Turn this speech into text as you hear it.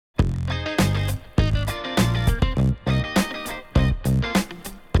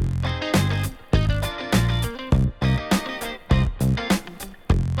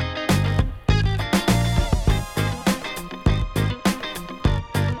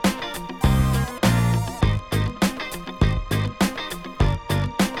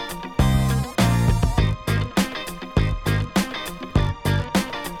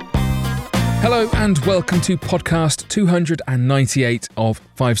Hello and welcome to podcast 298 of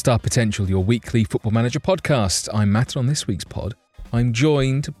 5 Star Potential, your weekly Football Manager podcast. I'm Matt, and on this week's pod, I'm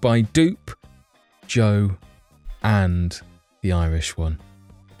joined by Dupe, Joe, and the Irish one.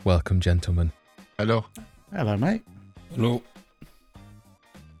 Welcome, gentlemen. Hello. Hello, mate. Hello.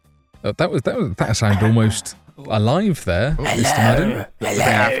 That sounded almost alive there, Mr. Madden.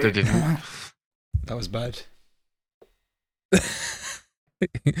 After didn't. That was bad.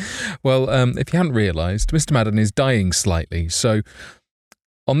 Well, if you hadn't realised, Mr. Madden is dying slightly, so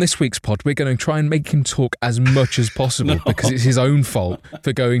on this week's pod, we're going to try and make him talk as much as possible because it's his own fault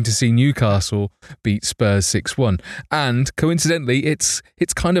for going to see Newcastle beat Spurs 6-1. And coincidentally, it's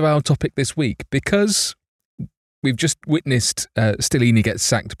kind of our topic this week because we've just witnessed Stellini get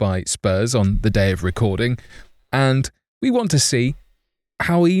sacked by Spurs on the day of recording, and we want to see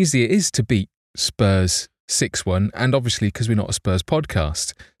how easy it is to beat Spurs 6-1, and obviously because we're not a Spurs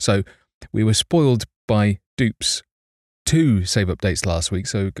podcast, so we were spoiled by Dupe's 2 save updates last week,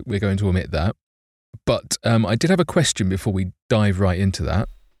 so we're going to omit that. But I did have a question before we dive right into that.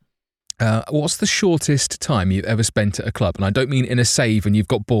 What's the shortest time you've ever spent at a club? And I don't mean in a save and you've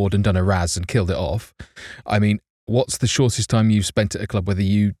got bored and done a Raz and killed it off. I mean, what's the shortest time you've spent at a club, whether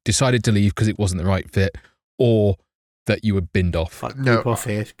you decided to leave because it wasn't the right fit or that you were binned off? No. Off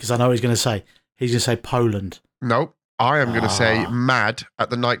here, because I know what he's going to say. He's going to say Poland. No, I am going to say mad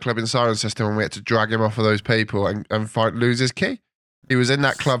at the nightclub in Siren System when we had to drag him off of those people and lose his key. He was in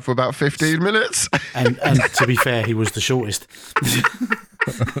that club for about 15 minutes. And to be fair, he was the shortest.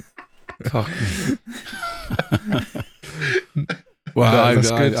 Well, That's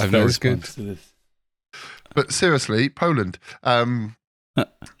good. I've That no was good. response to this. But seriously, Poland. I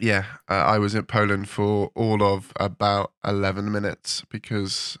was in Poland for all of about 11 minutes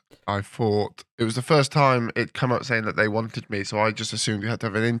because I thought it was the first time it'd come up saying that they wanted me, so I just assumed we had to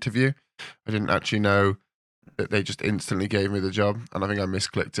have an interview. I didn't actually know that they just instantly gave me the job, and I think I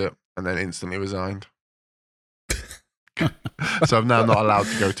misclicked it and then instantly resigned. So I'm now not allowed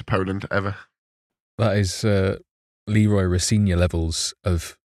to go to Poland ever. That is Leroy Rossignol levels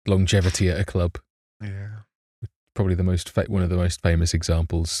of longevity at a club. Yeah. Probably one of the most famous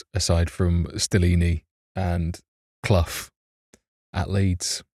examples, aside from Stellini and Clough at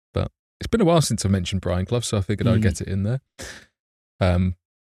Leeds. But it's been a while since I mentioned Brian Clough, so I figured I'd get it in there.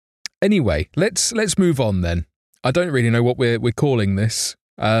 Anyway, let's move on then. I don't really know what we're calling this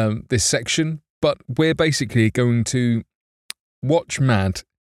section, but we're basically going to watch Mad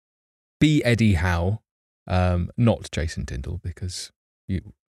be Eddie Howe, not Jason Tindall, because you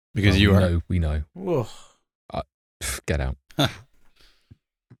are. We know. Whoa. Get out.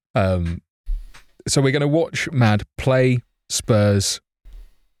 So we're going to watch Mad play Spurs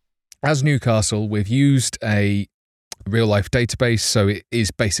as Newcastle. We've used a real-life database, so it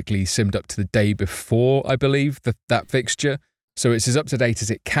is basically simmed up to the day before, I believe, that fixture. So it's as up-to-date as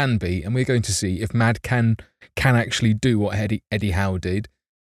it can be, and we're going to see if Mad can actually do what Eddie Howe did.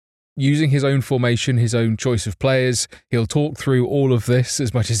 Using his own formation, his own choice of players, he'll talk through all of this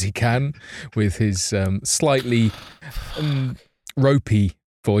as much as he can with his slightly ropey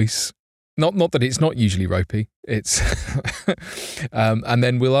voice. Not that it's not usually ropey. It's and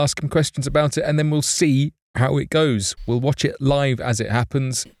then we'll ask him questions about it, and then we'll see how it goes. We'll watch it live as it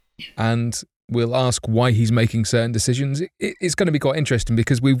happens, and we'll ask why he's making certain decisions. It's going to be quite interesting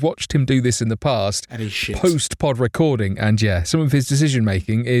because we've watched him do this in the past, And he's shit. post-pod recording, and yeah, some of his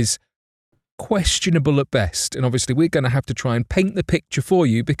decision-making is questionable at best. And obviously we're going to have to try and paint the picture for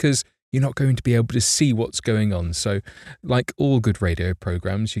you because you're not going to be able to see what's going on. So like all good radio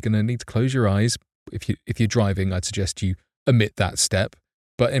programs, you're going to need to close your eyes. If you're driving, I'd suggest you omit that step.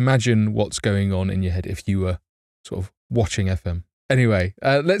 But imagine what's going on in your head if you were sort of watching FM. Anyway,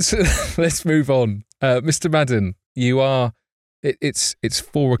 let's move on. Mr. Madden, you are. It's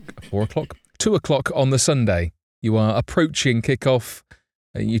 4 o'clock, 2 o'clock on the Sunday. You are approaching kickoff.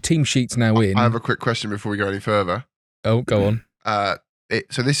 Your team sheet's now in. I have a quick question before we go any further. Oh, go on.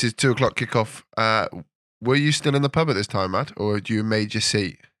 So this is 2 o'clock kickoff. Were you still in the pub at this time, Matt, or had you made your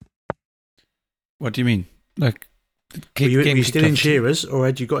seat? What do you mean? Like, Were you still in Shearers, or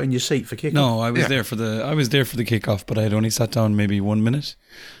had you got in your seat for kickoff? No, I was there for the kickoff, but I had only sat down maybe 1 minute.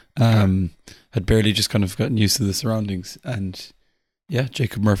 Had barely just kind of gotten used to the surroundings, and yeah,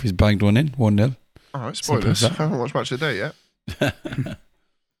 Jacob Murphy's banged one in, 1-0. All right, spoilers. I haven't watched much of the day yet.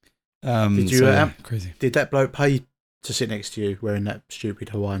 Crazy. Did that bloke pay to sit next to you wearing that stupid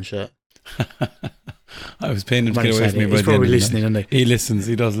Hawaiian shirt? I was paying him to get away from me. He's probably listening, isn't he? He listens.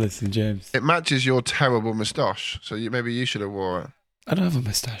 He does listen, James. It matches your terrible moustache, so maybe you should have wore it. I don't have a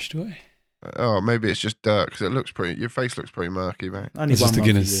moustache, do I? Oh, maybe it's just dirt because it looks pretty. Your face looks pretty murky, mate. Only It's one just the month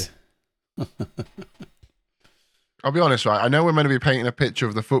a Guinness. I'll be honest, right? I know we're meant to be painting a picture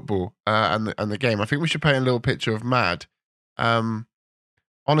of the football and the game. I think we should paint a little picture of Mad.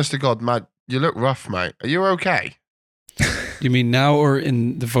 Honest to God, Mad, you look rough, mate. Are you okay? You mean now or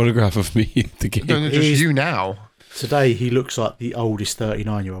in the photograph of me at the game? No, just you now. Today he looks like the oldest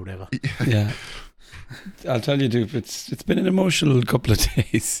 39-year-old ever. Yeah. I'll tell you, Dupe, it's been an emotional couple of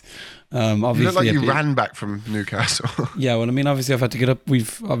days. Obviously, You look like you ran back from Newcastle. Yeah, well, I mean, obviously I've had to get up.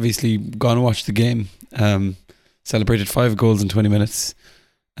 We've obviously gone and watched the game. Celebrated 5 goals in 20 minutes.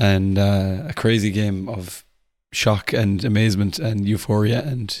 And a crazy game of shock and amazement and euphoria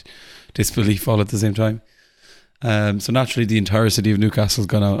and disbelief all at the same time. So naturally the entire city of Newcastle's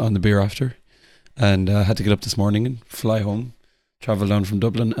gone out on the beer after, and I had to get up this morning and fly home, travel down from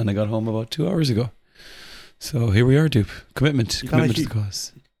Dublin, and I got home about 2 hours ago. So here we are, Dupe. Commitment to the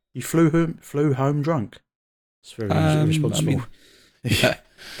cause. You flew home drunk. It's very irresponsible. I mean, yeah,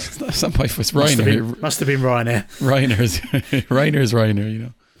 it's not my fault. It's Ryanair. Must have been Ryanair. Ryanair's Ryanair, you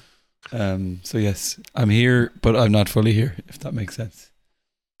know. So yes, I'm here, but I'm not fully here, if that makes sense.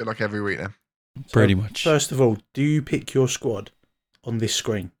 Like every week then. Pretty much. First of all, do you pick your squad on this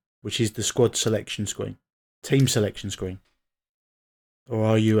screen, which is the squad selection screen, team selection screen? Or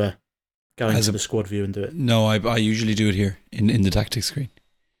are you going to the squad view and do it? No, I usually do it here in the tactics screen.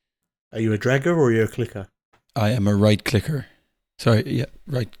 Are you a dragger or are you a clicker? I am a right clicker. Sorry,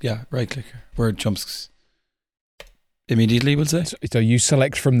 right clicker. Where it jumps immediately, we'll say. So you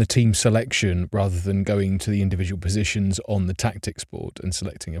select from the team selection rather than going to the individual positions on the tactics board and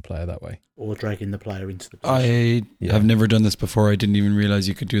selecting a player that way? Or dragging the player into the position? I have never done this before. I didn't even realise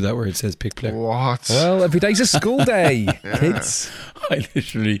you could do that where it says pick player. What? Well, every day's a school day, kids. I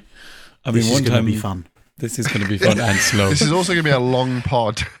literally... This is going to be fun. This is going to be fun and slow. This is also going to be a long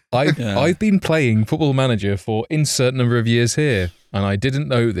pod. I've been playing Football Manager for insert number of years here, and I didn't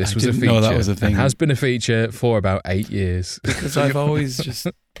know this was a feature. Know that was a thing. It has been a feature for about 8 years. Because I've always just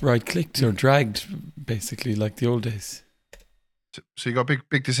right-clicked or dragged, basically, like the old days. So you got a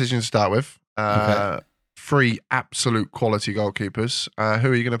big decision to start with. Okay. 3 absolute quality goalkeepers.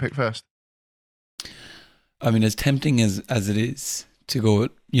 Who are you going to pick first? I mean, as tempting as it is to go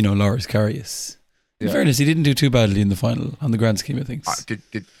with, Loris Karius. In fairness, he didn't do too badly in the final on the grand scheme of things.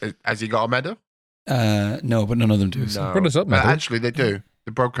 Has he got a medal? No, but none of them do. So. Runners-up medal. Actually, they do.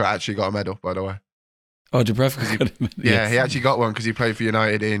 The broker actually got a medal, by the way. Oh, Dubravka got a medal. Yeah, he actually got one because he played for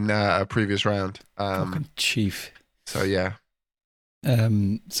United in a previous round. Fucking chief. So, yeah.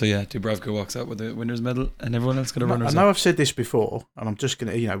 Dubravka walks out with the winner's medal and everyone else got a runner's up. I know I've said this before, and I'm just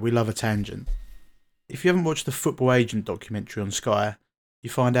going to, we love a tangent. If you haven't watched the Football Agent documentary on Sky, you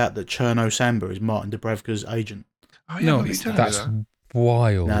find out that Cherno Samba is Martin Dubravka's agent. Oh, yeah, No, That's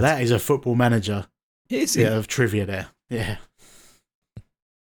wild. Now, that is a Football Manager Is bit of trivia there. Yeah.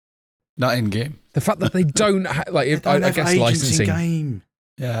 Not in game. The fact that they don't They don't I have guess agents licensing. in game.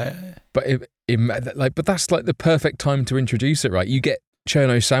 Yeah. But but that's like the perfect time to introduce it, right? You get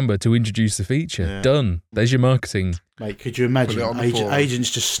Cherno Samba to introduce the feature. Yeah. Done. There's your marketing. Mate, could you imagine? Put it on the forum.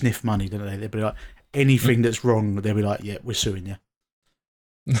 Agents just sniff money, don't they? They'd be like, anything that's wrong, they'll be like, yeah, we're suing you.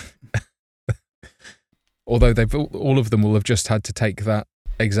 Although all of them will have just had to take that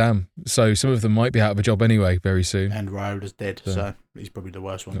exam, so some of them might be out of a job anyway very soon. And Raula's dead, so he's probably the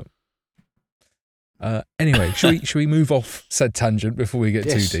worst one. Anyway, should we move off said tangent before we get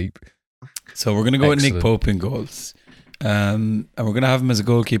too deep? So we're going to go with Nick Excellent. Pope in goals. And we're going to have him as a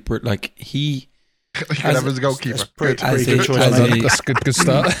goalkeeper. Like, he... You can have him as a goalkeeper. That's pretty As good a- choice, as mate. a- That's a good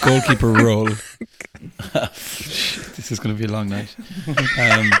start. goalkeeper role. This is going to be a long night.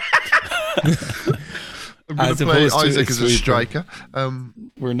 I'm going as to play opposed to Isaac a as a sweeper. striker.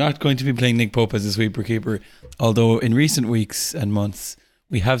 We're not going to be playing Nick Pope as a sweeper keeper, although in recent weeks and months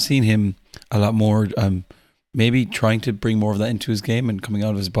we have seen him a lot more, maybe trying to bring more of that into his game and coming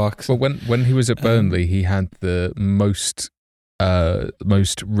out of his box. Well, when he was at Burnley, he had the most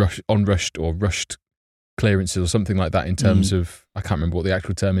rushed clearances or something like that in terms of, I can't remember what the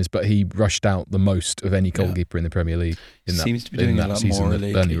actual term is, but he rushed out the most of any goalkeeper in the Premier League. Seems to be doing a lot season more that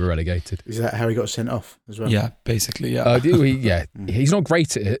lately. Burnley were relegated. Is that how he got sent off as well? Yeah, basically, yeah. He's not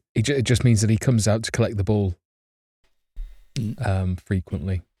great at it. It just means that he comes out to collect the ball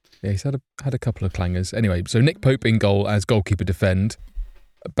frequently. Yeah, he's had a couple of clangers. Anyway, so Nick Pope in goal as goalkeeper defend.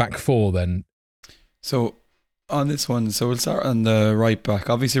 Back 4 then. So on this one, so we'll start on the right back.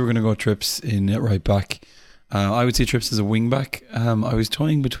 Obviously, we're going to go Trips in at right back. I would see Trips as a wing back. I was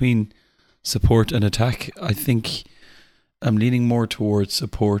toying between support and attack. I think I'm leaning more towards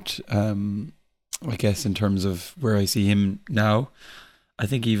support, I guess, in terms of where I see him now. I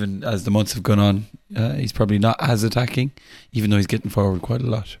think even as the months have gone on, he's probably not as attacking, even though he's getting forward quite a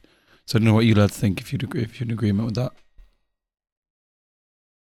lot. So I don't know what you lads think, if you'd agree, if you're in agreement with that.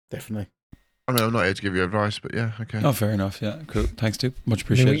 Definitely. I mean, I'm not here to give you advice, but yeah, okay. Oh, fair enough. Yeah, cool. Thanks, dude. Much I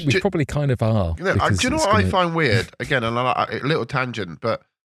appreciated. mean, we probably kind of are. Do you know what I find weird? Again, a little tangent, but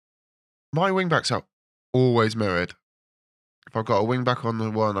my wing backs are always mirrored. If I've got a wing back on the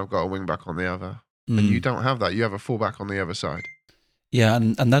one, I've got a wing back on the other. And you don't have that. You have a full back on the other side. Yeah,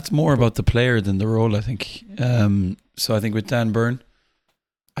 and that's more about the player than the role, I think. So I think with Dan Byrne,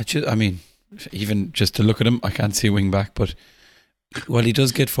 I mean, even just to look at him, I can't see a wing back, but well, he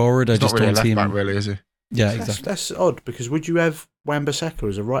does get forward. I just don't see him. Not really a left back, really, is he? Yeah, exactly. That's odd, because would you have Wan-Bissaka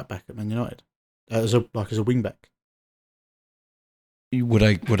as a right back at Man United? As a wing back? Would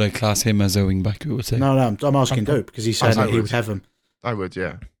I class him as a wing back? I would say. No, I'm asking Dope, because he's saying that he would have him. I would,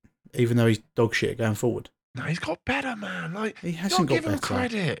 yeah. Even though he's dog shit going forward. No, he's got better, man. Like, he hasn't got give better. him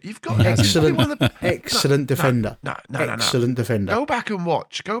credit. You've got excellent defender. No. Excellent defender. Go back and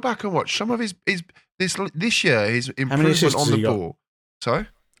watch. Some of his this year his improvement on the ball. Sorry,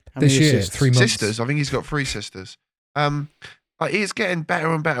 this year 3 months. Sisters. I think he's got 3 sisters. Like he's getting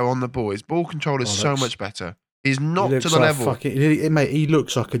better and better on the ball. His ball control is so much better. He's not to the level. Mate, he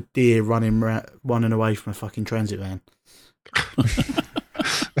looks like a deer running away from a fucking transit van.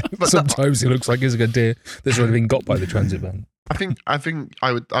 But sometimes he looks like he's a deer that's already been got by the transit van. I think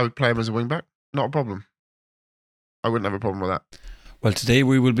I would play him as a wing back. Not a problem. I wouldn't have a problem with that. Well, today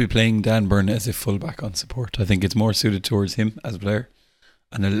we will be playing Dan Byrne as a fullback on support. I think it's more suited towards him as a player,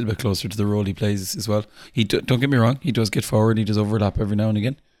 and a little bit closer to the role he plays as well. Don't get me wrong, he does get forward, he does overlap every now and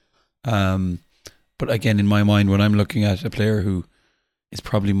again. But again, in my mind, when I'm looking at a player who is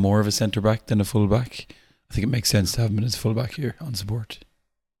probably more of a centre back than a fullback, I think it makes sense to have him as fullback here on support.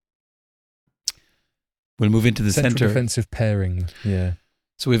 We'll move into the centre. Defensive pairing, yeah.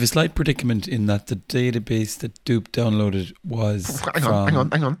 So we have a slight predicament in that the database that Dupe downloaded was Hang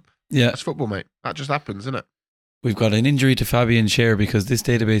on. Yeah. It's football, mate. That just happens, isn't it? We've got an injury to Fabian Schär because this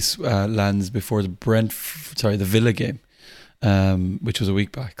database lands before the Villa game, which was a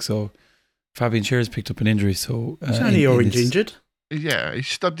week back. So Fabian Schär has picked up an injury. So he's only orange injured. Yeah, he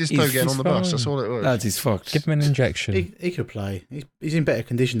stubbed his toe getting on the bus. That's all it was. Lads, he's fucked. Give him an injection. He could play. He's in better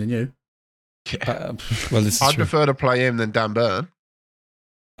condition than you. Yeah. Well, this is I'd true. prefer to play him than Dan Byrne.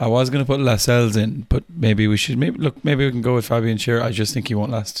 I was going to put Lascelles in, but maybe we can go with Fabian Schär. I just think he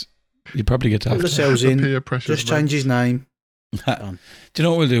won't last. He'd probably get to put Lascelles in. Just change his name. Do you know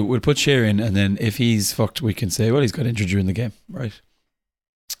what we'll do? We'll put Schär in, and then if he's fucked, we can say, well, he's got injured during the game, right?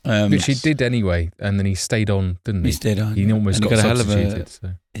 Which he did anyway, and then he stayed on, didn't he? He stayed on. He almost got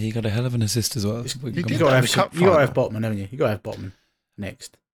substituted. He got a hell of an assist as well. You got to have Botman, haven't you? You got to have Botman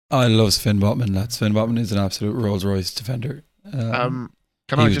next. I love Sven Botman, lads. Sven Botman is an absolute Rolls Royce defender. Can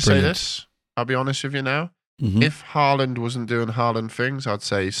I just say this? I'll be honest with you now. Mm-hmm. If Haaland wasn't doing Haaland things, I'd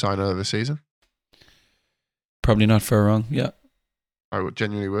say signer of the season. Probably not far wrong. Yeah, I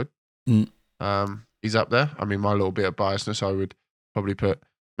genuinely would. Mm. He's up there. I mean, my little bit of biasness, I would probably put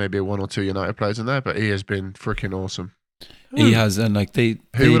maybe 1 or 2 United players in there, but he has been freaking awesome. He has, and like Who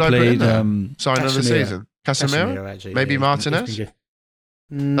they would I put in played. there? Signer of the season, Casemiro, actually, maybe Martinez.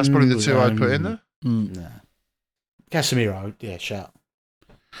 That's probably the 2 I'd put in there. Nah. Casemiro, yeah, shout.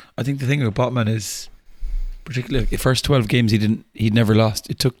 I think the thing with Botman is, particularly the first 12 games he'd never lost.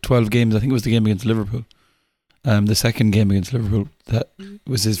 It took 12 games. I think it was the game against Liverpool. The second game against Liverpool, that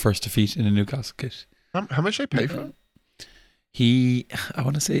was his first defeat in a Newcastle kit. How much they pay for him? I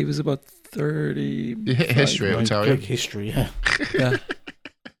want to say it was about 30. You hit history, I'll tell you. Quick history, yeah. Yeah.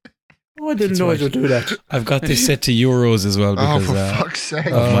 I didn't know he would do that. I've got this set to euros as well because for fuck's sake.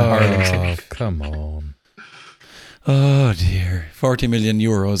 of my Harlem sake. Come on. Oh dear, 40 million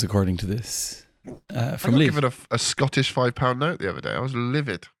euros according to this. From I Leaf. got given a Scottish £5 note the other day. I was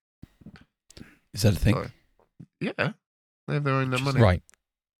livid. Is that a thing? Yeah, they have their own money. Right.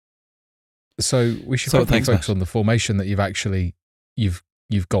 So we should probably focus on the formation that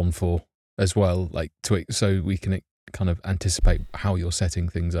you've gone for as well, like so we can kind of anticipate how you're setting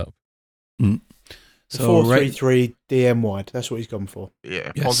things up. Mm. So 4-3-3 DM wide. That's what he's gone for.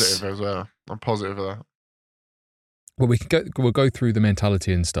 Yeah, yes. Positive as well. I'm positive of that. Well, we'll go through the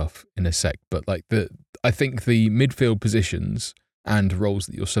mentality and stuff in a sec, but like I think the midfield positions and roles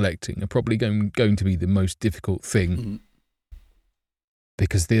that you're selecting are probably going to be the most difficult thing,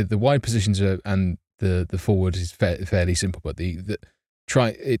 because the wide positions and the forward is fairly simple, but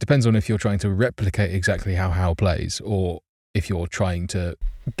it depends on if you're trying to replicate exactly how Howe plays or if you're trying to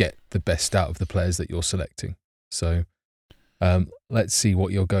get the best out of the players that you're selecting. So let's see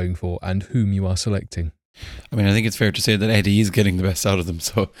what you're going for and whom you are selecting. I mean, I think it's fair to say that Eddie is getting the best out of them,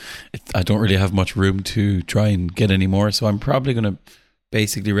 so I don't really have much room to try and get any more. So I'm probably going to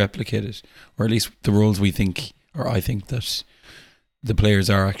basically replicated, or at least the roles we think, or I think that the players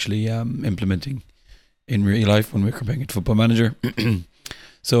are actually implementing in real life when we're comparing it to Football Manager.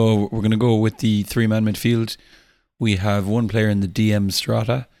 So we're going to go with the 3-man midfield. We have one player in the DM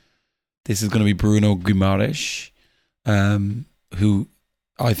strata. This is going to be Bruno Guimaraes, who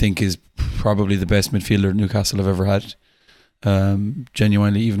I think is probably the best midfielder Newcastle have ever had.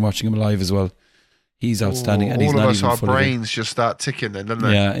 Genuinely, even watching him live as well, he's outstanding. And he's all not of us, even our fully brains just start ticking then, don't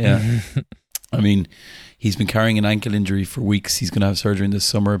they? Yeah. I mean, he's been carrying an ankle injury for weeks. He's going to have surgery in this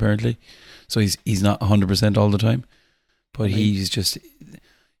summer apparently, so he's not 100% all the time. But he's just,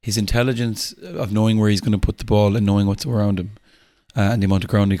 his intelligence of knowing where he's going to put the ball and knowing what's around him, and the amount of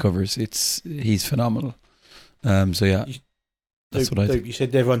ground he covers, he's phenomenal. So yeah, that's what I think. You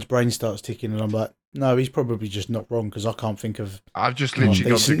said everyone's brain starts ticking, and I'm like, no, he's probably just not wrong, because I can't think of. I've just literally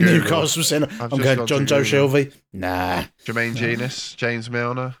gone to Google. Newcastle centre. I'm going John Joe Shelby. Nah. Jermaine Genius, James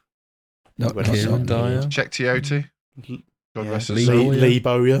Milner, Kieran Dyer, Czech Tiote, God rest his Lee soul. Lee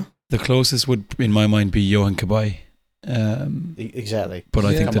Bowyer. The closest would, in my mind, be Johan Cabaye. Exactly. But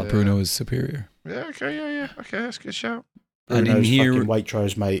I think Yeah. that Bruno is superior. Yeah, okay, that's a good shout. And in Bruno's here- fucking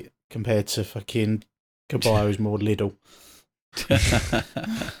Waitrose, mate, compared to fucking Caballo, who's more Lidl.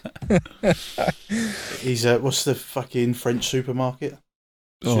 He's what's the fucking French supermarket?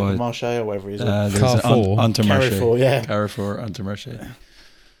 Supermarché or whatever it is. Carrefour. Carrefour, yeah. Carrefour, Intermarché.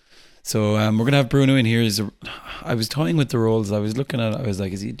 So we're going to have Bruno in here. I was toying with the roles. I was looking at it. I was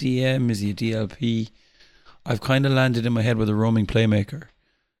like, is he a DM? Is he a DLP? I've kind of landed in my head with a roaming playmaker.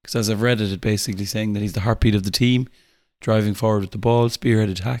 Because as I've read it, it's basically saying that he's the heartbeat of the team, driving forward with the ball, spearhead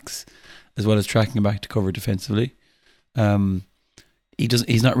attacks, as well as tracking back to cover defensively.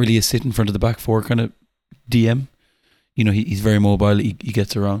 He's not really a sit in front of the back four kind of DM. You know, he's very mobile. He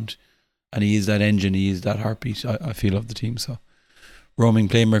gets around, and he is that engine. He is that heartbeat, I feel, of the team. So roaming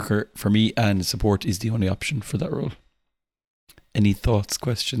playmaker for me, and support is the only option for that role. Any thoughts,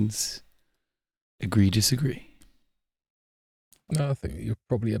 questions? Agree, disagree? No, I think you're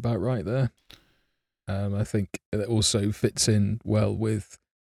probably about right there. I think it also fits in well with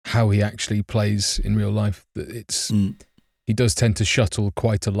how he actually plays in real life. That he does tend to shuttle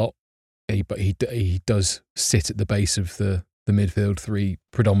quite a lot, but he does sit at the base of the midfield three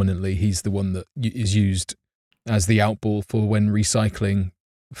predominantly. He's the one that is used as the outball for when recycling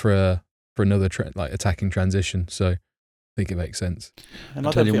for another attacking transition. So I think it makes sense. And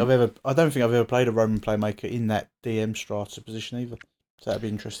I don't think I've ever played a Roman playmaker in that DM strata position either. So that'd be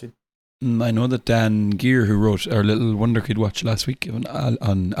interesting. I know that Dan Gear, who wrote our little Wonder Kid watch last week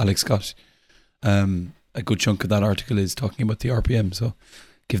on Alex Scott, a good chunk of that article is talking about the RPM, so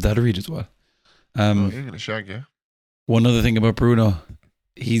give that a read as well. You're going to shag, yeah. One other thing about Bruno,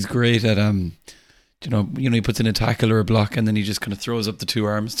 he's great at you know, he puts in a tackle or a block, and then he just kind of throws up the two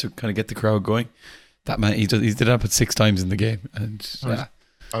arms to kind of get the crowd going. That man, he did that about 6 times in the game, and yeah.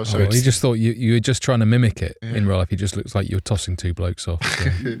 He just thought you were just trying to mimic it in real life. He just looks like you were tossing 2 blokes off.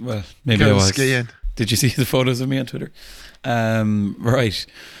 So. Well, maybe I was. Skiing. Did you see the photos of me on Twitter? Right.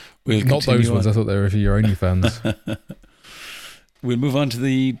 We'll Not those ones. I thought they were for your OnlyFans. We'll move on to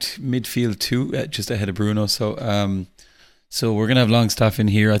the midfield 2, just ahead of Bruno. So we're going to have Longstaff in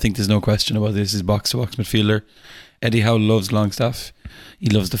here. I think there's no question about this. He's box-to-box midfielder. Eddie Howe loves Longstaff. He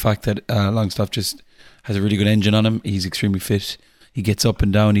loves the fact that Longstaff just has a really good engine on him. He's extremely fit. He gets up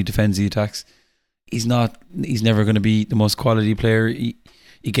and down. He defends the attacks. He's never going to be the most quality player. He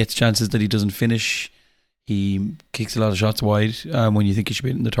gets chances that he doesn't finish. He kicks a lot of shots wide when you think he should be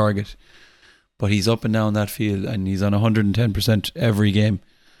hitting the target. But he's up and down that field, and he's on 110% every game.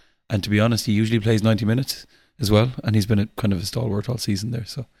 And to be honest, he usually plays 90 minutes as well, and he's been a kind of a stalwart all season there.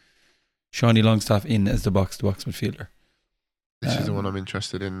 So Shawnee Longstaff in as the box-to-box midfielder. This is the one I'm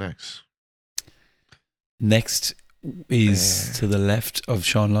interested in next. Next is to the left of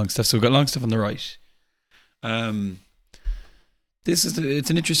Sean Longstaff. So we've got Longstaff on the right. It's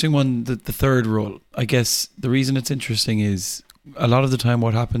an interesting one, the third role. I guess the reason it's interesting is a lot of the time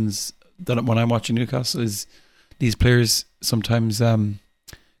what happens that when I'm watching Newcastle is these players sometimes kind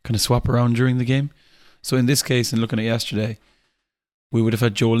of swap around during the game. So in this case, and looking at yesterday, we would have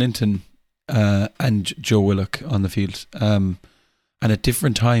had Joe Linton and Joe Willock on the field. And at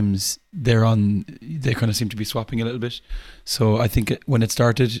different times, they kind of seem to be swapping a little bit. So I think when it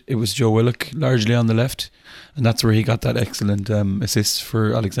started, it was Joe Willock largely on the left. And that's where he got that excellent assist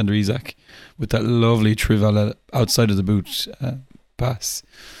for Alexander Isak with that lovely Trivela outside of the boot pass.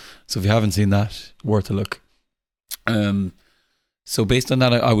 So if you haven't seen that, worth a look. So based on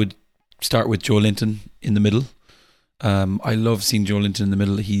that, I would start with Joe Linton in the middle. I love seeing Joe Linton in the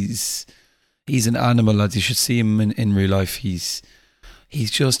middle. He's an animal, lads. You should see him in real life. he's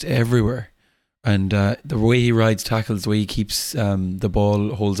just everywhere. And the way he rides tackles, the way he keeps the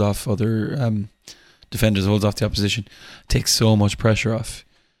ball, holds off other defenders, holds off the opposition, takes so much pressure off.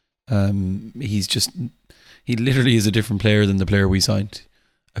 He literally is a different player than the player we signed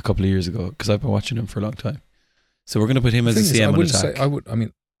a couple of years ago, because I've been watching him for a long time. So we're going to put him as a CM on attack.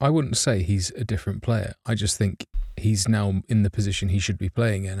 I wouldn't say he's a different player. I just think he's now in the position he should be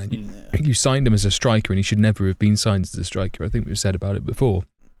playing in. And you signed him as a striker, and he should never have been signed as a striker. I think we've said about it before.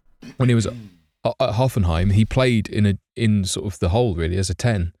 When he was at Hoffenheim, he played in sort of the hole, really, as a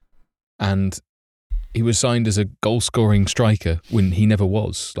 10. And he was signed as a goal-scoring striker when he never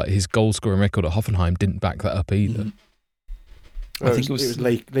was. Like, his goal-scoring record at Hoffenheim didn't back that up either. Well, I think it was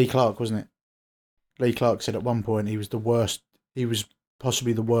Lee Clark, wasn't it? Lee Clark said at one point he was the worst. He was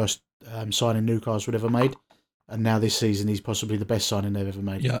possibly the worst signing Newcastle had ever made, and now this season he's possibly the best signing they've ever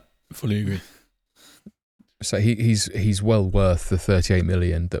made. Yeah, fully agree. So he's well worth the 38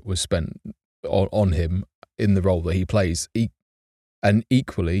 million that was spent on him in the role that he plays. And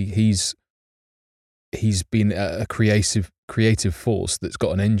equally, he's been a creative force that's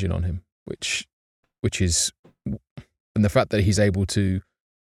got an engine on him, which is, and the fact that he's able to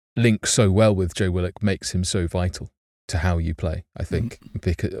link so well with Joe Willock makes him so vital to how you play, I think.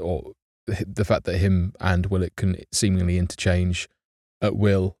 Or the fact that him and Willock can seemingly interchange at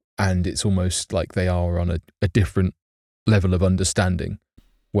will, and it's almost like they are on a different level of understanding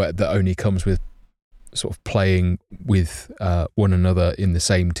that only comes with sort of playing with one another in the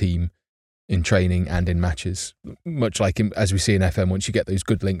same team in training and in matches. Much like as we see in FM, once you get those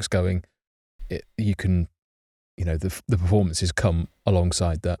good links going, you can, the performances come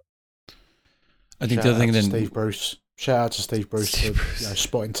alongside that. I think the other thing then, Steve Bruce. Shout out to Steve Bruce for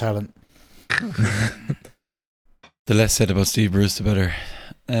spotting talent. The less said about Steve Bruce, the better.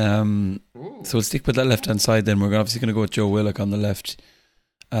 So we'll stick with that left hand side. Then we're obviously going to go with Joe Willock on the left.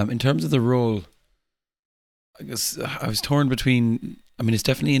 In terms of the role, I guess I was torn between. I mean, it's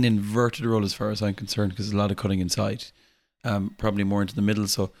definitely an inverted role as far as I'm concerned, because there's a lot of cutting inside, probably more into the middle.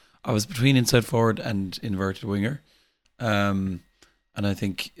 So I was between inside forward and inverted winger. And I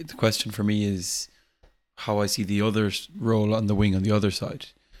think the question for me is how I see the other role on the wing on the other side,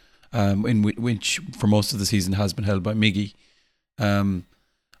 in which for most of the season has been held by Miggy.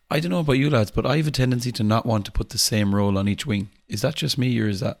 I don't know about you lads, but I have a tendency to not want to put the same role on each wing. Is that just me, or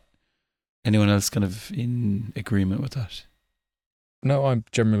is that anyone else kind of in agreement with that? No, I'm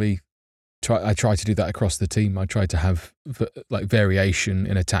generally I try to do that across the team. I try to have like variation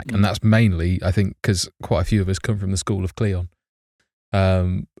in attack, and that's mainly, I think, because quite a few of us come from the school of Cleon,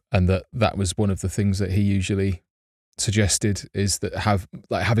 and that was one of the things that he usually suggested, is that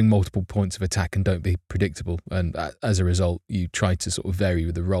having multiple points of attack and don't be predictable, and as a result you try to sort of vary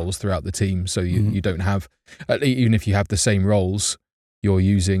with the roles throughout the team, so you don't have, even if you have the same roles, you're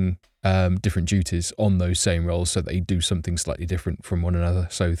using different duties on those same roles so that you do something slightly different from one another,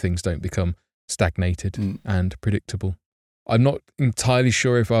 so things don't become stagnated and predictable. I'm not entirely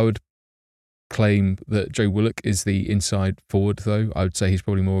sure if I would claim that Joe Willock is the inside forward, though. I would say he's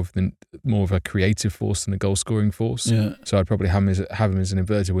probably more of a creative force than a goal scoring force. Yeah. So I'd probably have him as an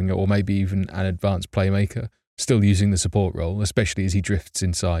inverted winger, or maybe even an advanced playmaker, still using the support role, especially as he drifts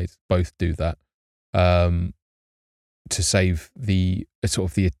inside. Both do that to save the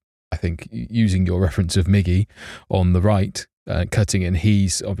I think, using your reference of Miggy on the right, cutting in.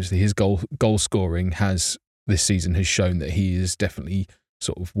 He's obviously, his goal scoring this season has shown that he is definitely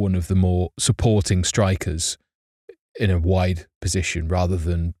sort of one of the more supporting strikers in a wide position, rather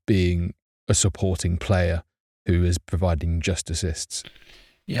than being a supporting player who is providing just assists.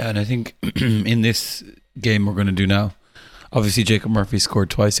 Yeah, and I think in this game we're going to do now, obviously Jacob Murphy scored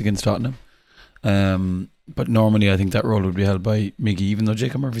twice against Tottenham, but normally I think that role would be held by Miggy, even though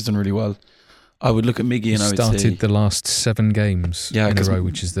Jacob Murphy's done really well. I would look at Miggy and I would say... started the last 7 games in a row,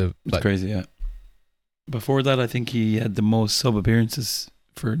 which is crazy, yeah. Before that, I think he had the most sub appearances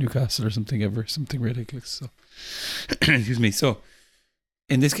for Newcastle or something ever, something ridiculous. So, excuse me. So,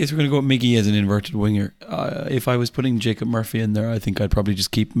 in this case, we're going to go with Miggy as an inverted winger. If I was putting Jacob Murphy in there, I think I'd probably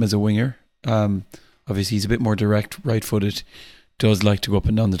just keep him as a winger. Obviously, he's a bit more direct, right-footed, does like to go up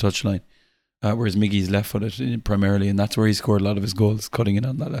and down the touchline, whereas Miggy's left-footed primarily, and that's where he scored a lot of his goals, cutting in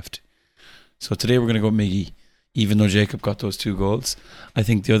on that left. So today we're going to go Miggy, even though Jacob got those 2 goals. I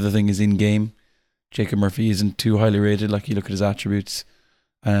think the other thing is in game, Jacob Murphy isn't too highly rated. Like, you look at his attributes,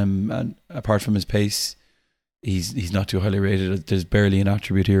 and apart from his pace, he's not too highly rated. There's barely an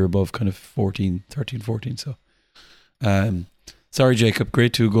attribute here above kind of 13, 14. So, sorry, Jacob.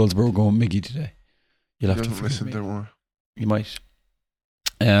 Great 2 goals, but we're going Miggy today. You'll have to listen. Don't worry. You might.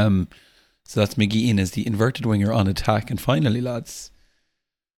 So that's Miggy in as the inverted winger on attack. And finally, lads,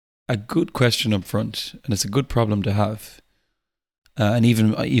 a good question up front, and it's a good problem to have. And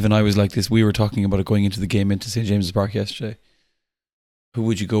even I was like this. We were talking about it going into the game into St. James's Park yesterday. Who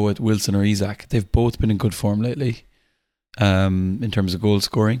would you go with, Wilson or Isak? They've both been in good form lately in terms of goal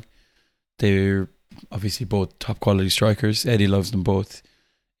scoring. They're obviously both top quality strikers. Eddie loves them both.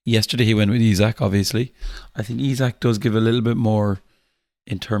 Yesterday he went with Isak, obviously. I think Isak does give a little bit more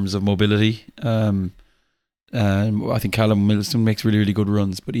in terms of mobility. I think Callum Wilson makes really, really good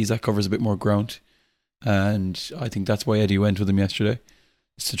runs, but Isak covers a bit more ground. And I think that's why Eddie went with him yesterday,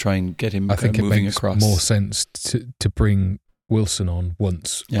 is to try and get him moving across. I think it makes more sense to bring Wilson on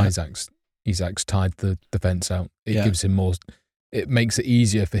once Isak's tied the defence out. It gives him more. It makes it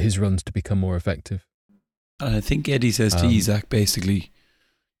easier for his runs to become more effective. And I think Eddie says to Isak basically,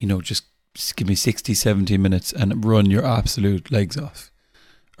 just give me 60, 70 minutes and run your absolute legs off.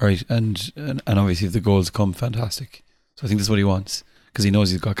 All right, and obviously if the goals come, fantastic. So I think that's what he wants, because he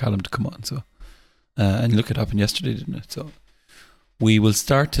knows he's got Callum to come on. So and look, it happened yesterday, didn't it? So we will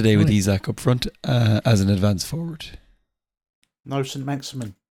start today with Isak up front as an advance forward. No St.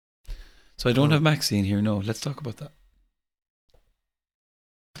 Maximin. So I don't have Maxi in here. No, let's talk about that.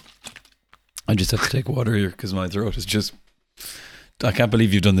 I just have to take water here because my throat is just... I can't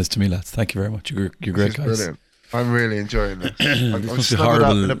believe you've done this to me, lads. Thank you very much. You're great guys. Brilliant. I'm really enjoying this. I'm must be snuggled up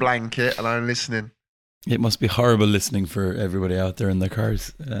horrible. in a blanket and I'm listening. It must be horrible listening for everybody out there in their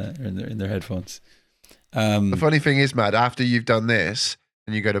cars, in their headphones. The funny thing is, Matt, after you've done this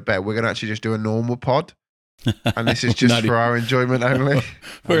and you go to bed, we're going to actually just do a normal pod. And this is just for our enjoyment only.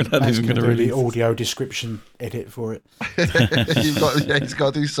 We're not even going to do release the audio description edit for it. He's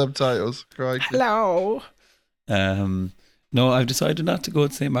got to do subtitles. Crikey. Hello. No, I've decided not to go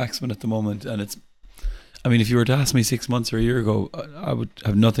with St. Maximin at the moment, and it's... I mean, if you were to ask me 6 months or a year ago, I would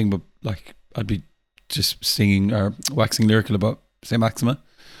have nothing but I'd be just singing or waxing lyrical about St. Maximin.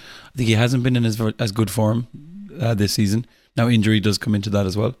 I think he hasn't been in as good form this season. Now injury does come into that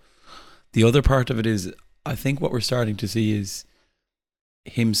as well. The other part of it is, I think what we're starting to see is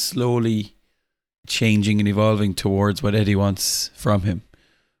him slowly changing and evolving towards what Eddie wants from him,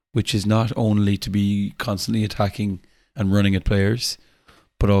 which is not only to be constantly attacking and running at players,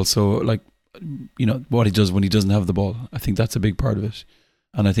 but also what he does when he doesn't have the ball. I think that's a big part of it.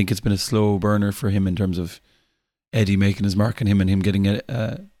 And I think it's been a slow burner for him in terms of Eddie making his mark on him and him getting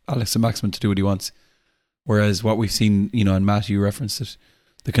Alex and Maximin to do what he wants. Whereas what we've seen, and Matt, you referenced it,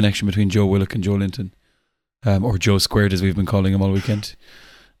 the connection between Joe Willock and Joe Linton, or Joe Squared as we've been calling him all weekend,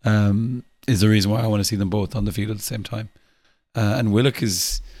 is the reason why I want to see them both on the field at the same time. And Willock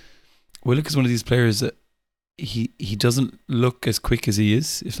is one of these players that he doesn't look as quick as he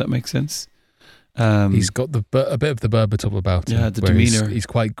is, if that makes sense. He's got a bit of the Berbatov about him. Yeah, the demeanour. He's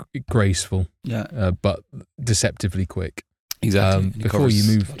quite graceful, but deceptively quick. Exactly. Before you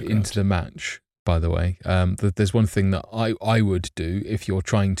move into the match, by the way, there's one thing that I would do if you're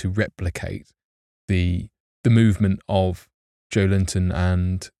trying to replicate the movement of Joe Linton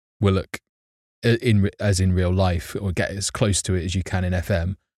and Willock as in real life, or get as close to it as you can in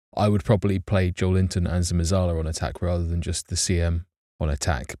FM. I would probably play Joe Linton and Zamazala on attack rather than just the CM on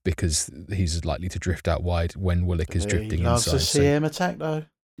attack, because he's likely to drift out wide when Willock is drifting he loves inside. the CM attack though.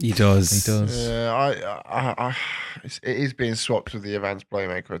 He does. Yeah, it is being swapped with the advanced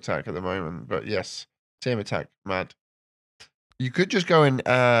playmaker attack at the moment. But yes, CM attack, mad. You could just go and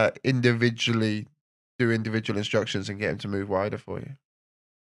individually do individual instructions and get him to move wider for you.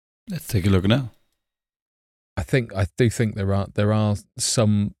 Let's take a look now. I do think there are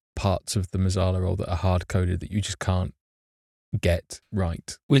some parts of the Mazzala role that are hard coded that you just can't get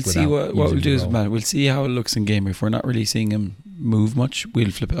right. We'll see what we'll do is, man, we'll see how it looks in game. If we're not really seeing him move much,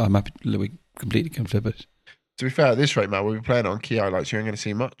 we'll flip it. I'm happy we completely can flip it. To be fair, at this rate, Matt, we'll be playing it on key highlights. You ain't going to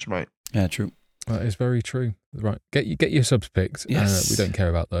see much, mate. Yeah, true. That is very true. Right, get your subs picked. Yes. We don't care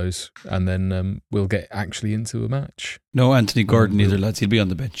about those, and then we'll get actually into a match. No Anthony Gordon either, lads. He'll be on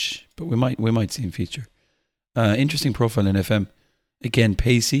the bench, but we might see him feature. Interesting profile in FM. Again,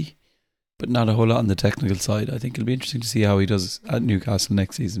 pacey, but not a whole lot on the technical side. I think it'll be interesting to see how he does at Newcastle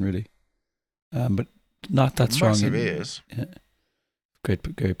next season, really. But not that strong. Massive ears. Yeah. Great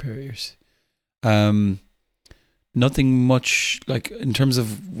pair of ears. Nothing much, like, in terms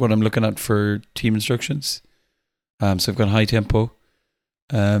of what I'm looking at for team instructions. So I've got high tempo,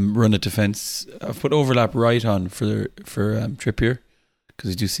 run at defence. I've put overlap right on for Trippier,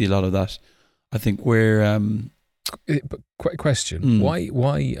 because I do see a lot of that. I think we're... But quick question: Why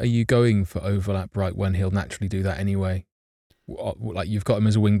are you going for overlap right when he'll naturally do that anyway? Like, you've got him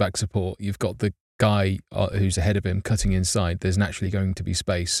as a wing back support. You've got the guy who's ahead of him cutting inside. There's naturally going to be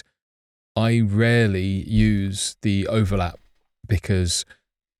space. I rarely use the overlap because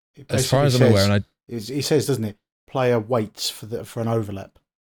as far as I'm aware, and he says, doesn't it? Player waits for an overlap.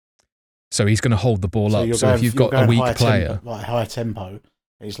 So he's going to hold the ball up. So if you've got a weak player, like higher tempo,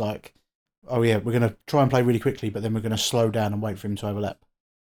 he's like, oh yeah, we're going to try and play really quickly, but then we're going to slow down and wait for him to overlap.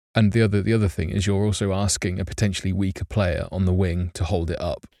 And the other thing is you're also asking a potentially weaker player on the wing to hold it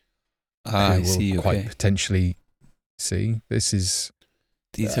up. I see. Quite potentially see. These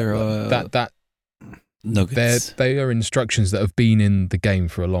are that nuggets. They are instructions that have been in the game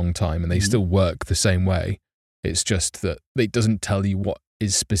for a long time, and they still work the same way. It's just that it doesn't tell you what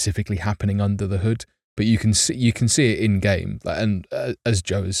is specifically happening under the hood, but you can see it in game. And as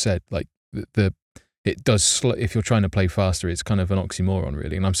Joe has said, like it does slow. If you're trying to play faster, it's kind of an oxymoron,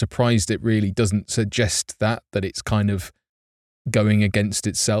 really. And I'm surprised it really doesn't suggest that it's kind of going against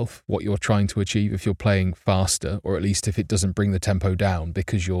itself, what you're trying to achieve if you're playing faster, or at least if it doesn't bring the tempo down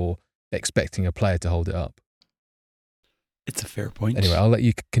because you're expecting a player to hold it up. It's a fair point. Anyway, I'll let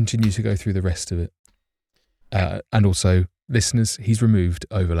you continue to go through the rest of it. And also, listeners, he's removed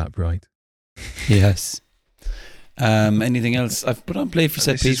overlap right. Yes. Anything else? I've put on play for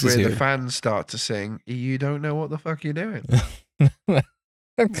set pieces where here. The fans start to sing, "You don't know what the fuck you're doing."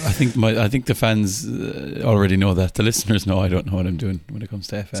 I think the fans already know that. The listeners know I don't know what I'm doing when it comes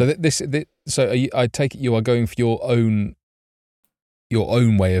to FM. So I take it you are going for your own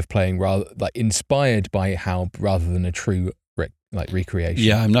way of playing, rather like inspired by Howe rather than a true recreation.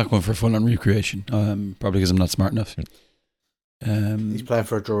 Yeah, I'm not going for a full-on recreation. Probably because I'm not smart enough. He's playing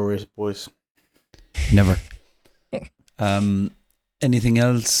for a draw, boys. Never. Anything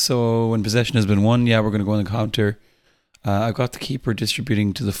else? So when possession has been won, we're going to go on the counter. I've got the keeper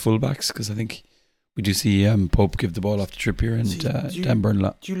distributing to the fullbacks because I think we do see Pope give the ball off to Trippier and Dan Burn a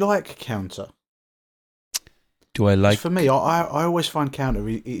lot. Do you like counter? Do I like? For me, I always find counter.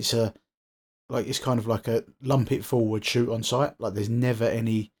 It's kind of like a lump it forward, shoot on sight. Like there's never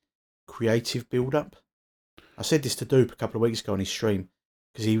any creative build up. I said this to Dupe a couple of weeks ago on his stream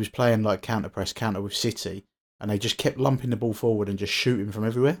because he was playing like counter with City, and they just kept lumping the ball forward and just shooting from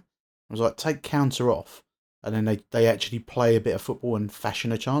everywhere. I was like, take counter off, and then they actually play a bit of football and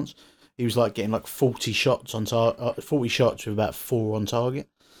fashion a chance. He was like getting like 40 shots on 40 shots with about 4 on target.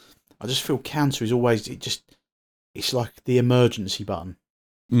 I just feel counter is always it's like the emergency button.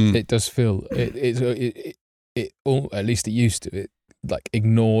 It does feel it at least it used to. It like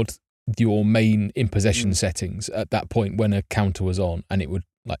ignored your main in possession settings at that point when a counter was on, and it would,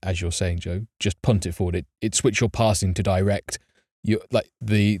 like as you're saying, Joe, just punt it forward. It switch your passing to direct. You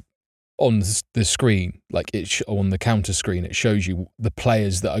on the screen, like on the counter screen, it shows you the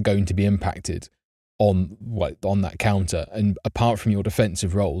players that are going to be impacted on that counter. And apart from your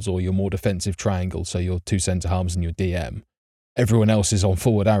defensive roles or your more defensive triangle, so your 2 centre halves and your DM, everyone else is on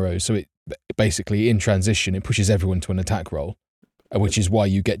forward arrows. So it basically in transition, it pushes everyone to an attack role, which is why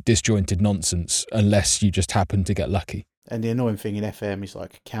you get disjointed nonsense unless you just happen to get lucky. And the annoying thing in FM is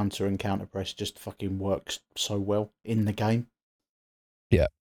like counter and counter press just fucking works so well in the game. Yeah.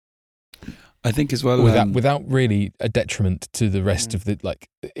 I think as well without really a detriment to the rest of the, like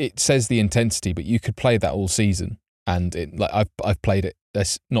it says the intensity, but you could play that all season, and it like I've played it.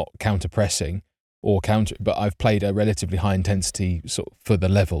 That's not counter pressing or counter, but I've played a relatively high intensity sort of for the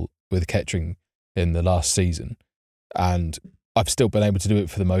level with Kettering in the last season, and I've still been able to do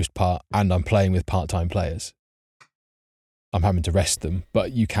it for the most part, and I'm playing with part-time players. I'm having to rest them,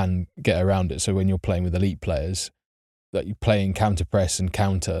 but you can get around it. So when you're playing with elite players, that you're playing counter press and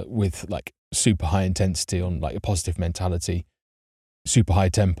counter with like super high intensity on like a positive mentality, super high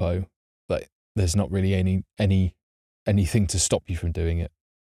tempo, like there's not really anything to stop you from doing it.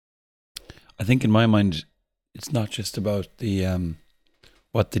 I think in my mind, it's not just about the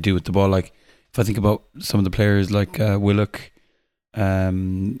what they do with the ball. Like if I think about some of the players like Willock,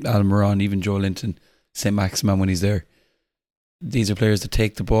 Almiron, even Joe Linton, St. Maximin when he's there, these are players that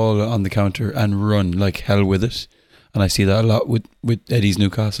take the ball on the counter and run like hell with it. And I see that a lot with Eddie's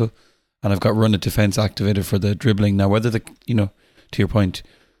Newcastle. And I've got run at defence activated for the dribbling. Now, whether to your point,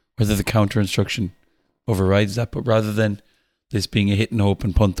 whether the counter instruction overrides that, but rather than this being a hit and hope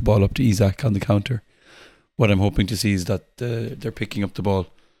and punt the ball up to Isaac on the counter, what I'm hoping to see is that they're picking up the ball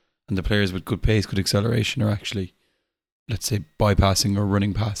and the players with good pace, good acceleration are actually, let's say, bypassing or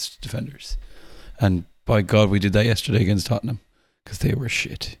running past defenders. And by God, we did that yesterday against Tottenham because they were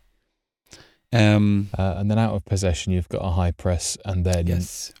shit. And then out of possession, you've got a high press, and then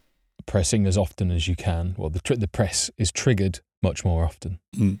pressing as often as you can. Well, the press is triggered much more often.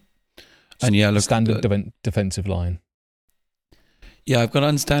 And look, standard defensive line. Yeah, I've got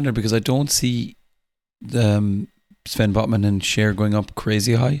on standard because I don't see Sven Botman and Cher going up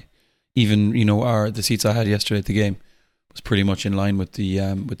crazy high. Even the seats I had yesterday at the game was pretty much in line with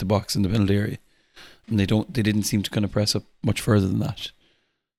the box in the penalty area, and they didn't seem to kind of press up much further than that.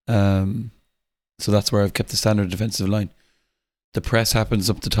 So that's where I've kept the standard defensive line. The press happens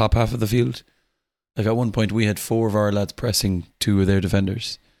up the top half of the field. Like at one point, we had 4 of our lads pressing 2 of their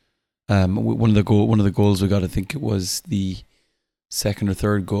defenders. One of the goals we got, I think it was the second or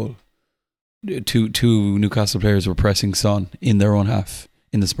third goal. Two Newcastle players were pressing Son in their own half,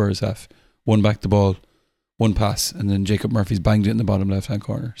 in the Spurs half. One backed the ball, one pass, and then Jacob Murphy's banged it in the bottom left-hand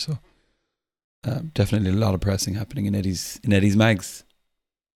corner. So definitely a lot of pressing happening in Eddie's mags.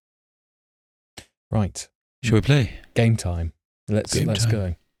 Right. Shall we play? Game time. Let's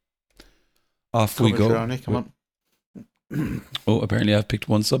go. Off we go. Ronnie, come on. Oh, apparently I've picked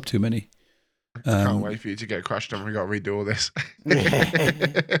one sub too many. I can't wait for you to get crashed on. We've got to redo all this.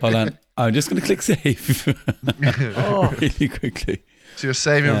 Hold on. I'm just going to click save really quickly. So you're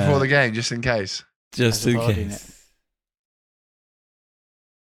saving before the game, just in case? Just in case.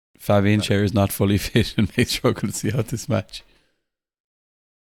 Fabian Scher is not fully fit and may struggle to see out this match.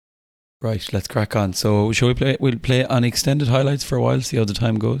 Right, let's crack on. So shall we play? We'll play on extended highlights for a while, see how the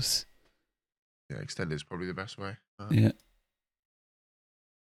time goes. Yeah, extended is probably the best way. Yeah.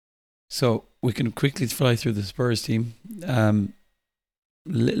 So we can quickly fly through the Spurs team. A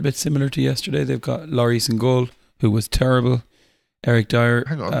little bit similar to yesterday. They've got Lloris in goal, who was terrible. Eric Dyer.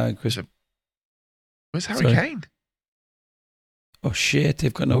 Hang on. Where's Harry Kane? Oh shit,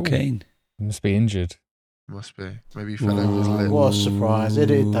 they've got no Kane. He must be injured. Must be. Maybe he fell over his lip. What a surprise.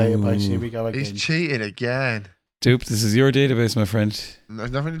 Edit database. Here we go again. He's cheating again. Dupe, this is your database, my friend.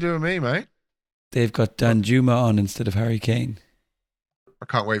 There's nothing to do with me, mate. They've got Dan Juma on instead of Harry Kane. I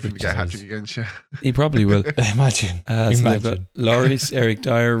can't wait for him to get a hat-trick against you. He probably will. Imagine. So they've got Lloris, Eric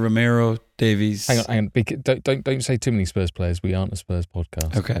Dyer, Romero, Davies. Hang on. Don't say too many Spurs players. We aren't a Spurs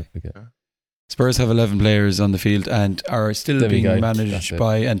podcast. Okay. Spurs have 11 players on the field and are still being managed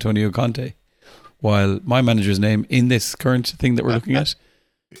by Antonio Conte. While my manager's name in this current thing that we're looking at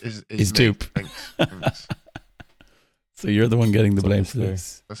is Dupe. Thanks. So you're the one getting the blame for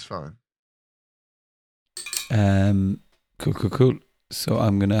this. That's fine. Cool. So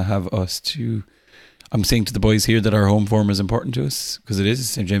I'm going to have I'm saying to the boys here that our home form is important to us because it is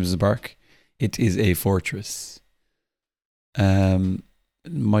St. James's Park. It is a fortress.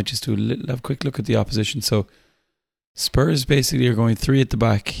 Might just have a quick look at the opposition. So Spurs basically are going 3 at the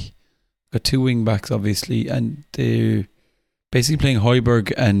back. Got 2 wing backs, obviously, and they're basically playing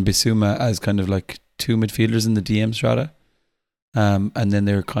Højbjerg and Bissouma as kind of like 2 midfielders in the DM strata. And then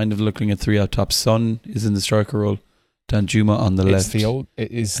they're kind of looking at 3 out top. Son is in the striker role. Danjuma on the left.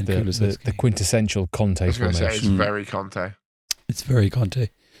 It is the quintessential Conte formation. It's very Conte. It's very Conte.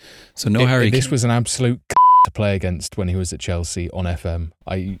 So no Harry. This was an absolute to play against when he was at Chelsea on FM.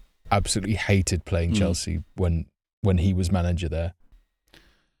 I absolutely hated playing Chelsea when he was manager there.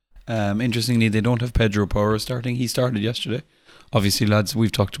 Interestingly, they don't have Pedro Porro starting. He started yesterday. Obviously, lads,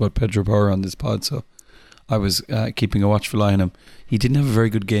 we've talked about Pedro Porro on this pod, so I was keeping a watchful eye on him. He didn't have a very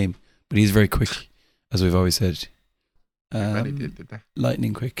good game, but he's very quick, as we've always said. Many did they?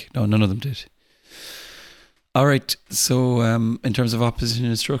 Lightning quick. No, none of them did. All right, so in terms of opposition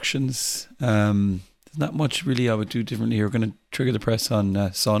instructions, there's not much really I would do differently here. We're going to trigger the press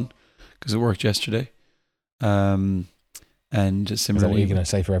on Son because it worked yesterday. And similarly, is that what you're going to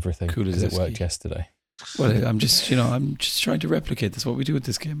say for everything? Because it worked yesterday. Well, I'm just trying to replicate this. What we do with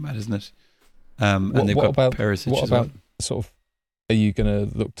this game, Matt, isn't it? And they've got Perisic. What about sort of? Are you going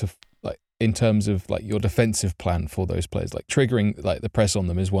to look to in terms of like your defensive plan for those players? Like triggering like the press on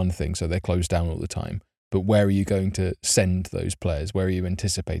them is one thing, so they're closed down all the time. But where are you going to send those players? Where are you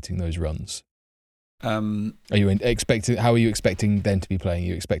anticipating those runs? Are you expecting? How are you expecting them to be playing? Are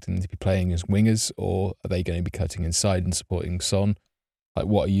you expecting them to be playing as wingers, or are they going to be cutting inside and supporting Son? Like,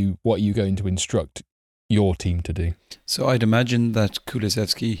 what are you going to instruct your team to do? So I'd imagine that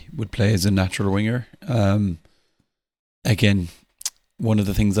Kulusevski would play as a natural winger. Again, one of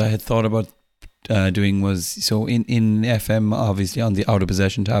the things I had thought about doing was, so in FM, obviously on the out of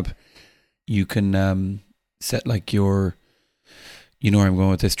possession tab, you can set like your, you know where I'm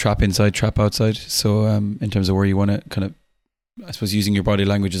going with this, trap inside, trap outside. So in terms of where you want to kind of, I suppose, using your body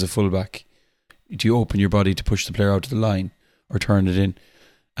language as a fullback, do you open your body to push the player out to the line or turn it in?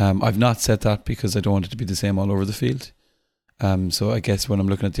 I've not set that because I don't want it to be the same all over the field. So I guess when I'm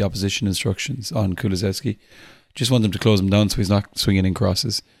looking at the opposition instructions on Kulusevski, just want them to close him down so he's not swinging in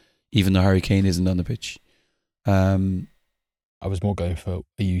crosses, even though Harry Kane isn't on the pitch. I was more going for,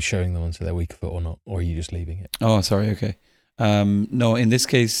 are you showing them onto their weaker foot or not, or are you just leaving it? Oh, sorry, okay. No, in this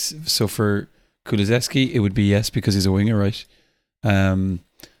case, so for Kulusevski, it would be yes, because he's a winger, right?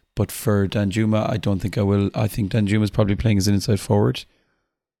 But for Danjuma, I don't think I will. I think Danjuma's probably playing as an inside forward.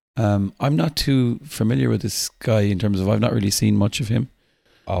 I'm not too familiar with this guy in terms of I've not really seen much of him.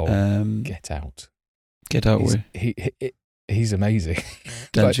 Get out. Get out. He's amazing.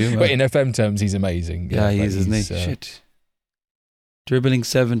 Danjuma. But in FM terms, he's amazing. Yeah, he is, isn't he? Shit. Dribbling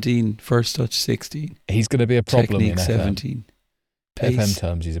 17, first touch 16. He's going to be a problem Technique in FM. 17. Pace. FM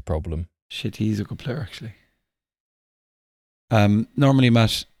terms, he's a problem. Shit, he's a good player, actually. Normally,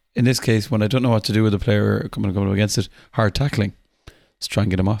 Matt, in this case, when I don't know what to do with a player coming up against it, hard tackling. Let's try and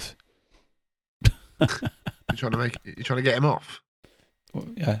get him off. You're trying to get him off? Well,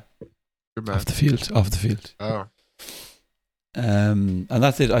 yeah. Good man. Off the field. Oh. And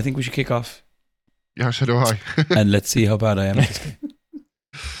that's it. I think we should kick off. Yeah, so do I. And let's see how bad I am at this game.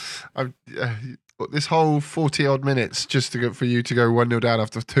 This whole 40 odd minutes just for you to go 1-0 down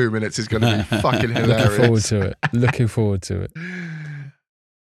after 2 minutes is going to be fucking hilarious. Looking forward to it.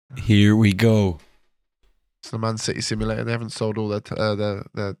 Here we go. It's the Man City simulator. They haven't sold all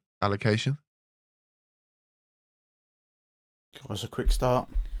their allocation. Was a quick start.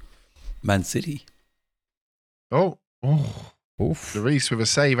 Man City. Oh. Oof. Lloris with a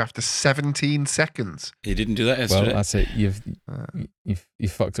save after 17 seconds. He didn't do that yesterday. Well, that's it. You've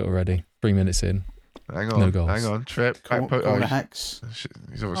fucked it already. 3 minutes in. Hang on. No goals. Hang on. Trip. Corner hacks.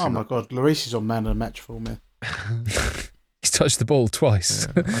 Oh my God. Lloris is on man of the match for me. He's touched the ball twice.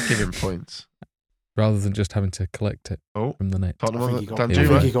 Yeah, I'll give him points. Rather than just having to collect it from the net. I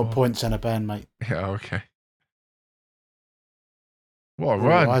think he got points and a ban, mate. Yeah, okay. What a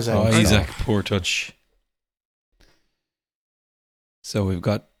run. Isaac, poor touch. So we've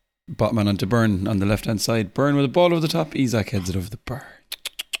got Botman onto Byrne on the left-hand side. Byrne with the ball over the top. Isaac heads it over the bar.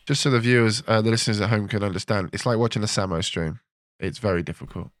 Just so the viewers, the listeners at home can understand, it's like watching a Samo stream. It's very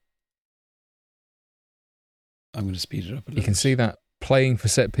difficult. I'm going to speed it up a little. You can see that playing for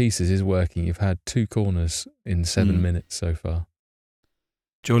set pieces is working. You've had 2 corners in 7 minutes so far.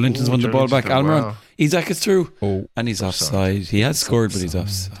 Joe Linton's won the ball back. Almiron. Wow. Isaac is through. And he's offside. He has scored, but he's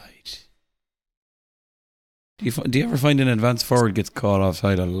offside. Do you ever find an advanced forward gets caught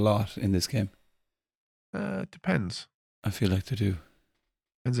offside a lot in this game? Depends. I feel like they do.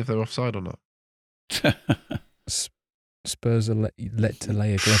 Depends if they're offside or not. Spurs are let to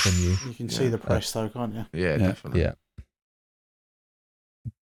lay a glove on you. You can see the press though, can't you? Yeah, definitely. Yeah.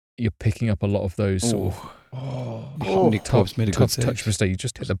 You're picking up a lot of those sort of Nick Pope's made a good save. Touch mistake. You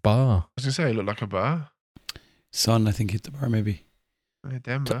just hit the bar. I was going to say, it looked like a bar. Son, I think, hit the bar maybe. Yeah,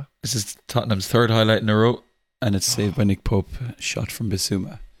 Denver. This is Tottenham's 3rd highlight in a row. And it's saved by Nick Pope, shot from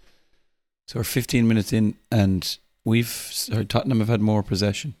Bissouma. So we're 15 minutes in, and Tottenham have had more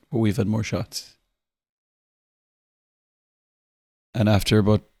possession, but we've had more shots. And after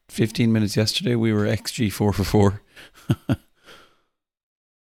about 15 minutes yesterday, we were XG 4 for 4.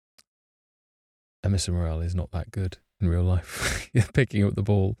 Emerson Morel is not that good in real life. You're picking up the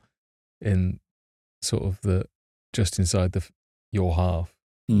ball in sort of just inside your half.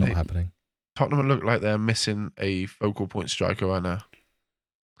 Not happening. Tottenham look like they're missing a focal point striker right now.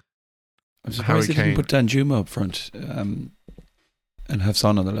 I'm surprised they didn't put Danjuma up front and have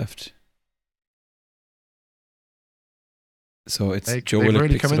Son on the left. So it's Joe Willock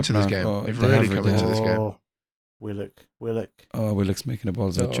really picks come it into up this now. game. They've really come into this game. Willock. Oh, Willock's making the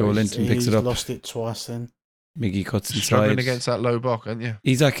balls out. Joe Linton picks it up. He's lost it twice then. Miggy cuts inside. Struggling against that low block, aren't you?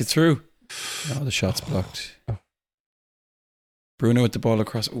 Isaac is through. Oh, the shot's blocked. Bruno with the ball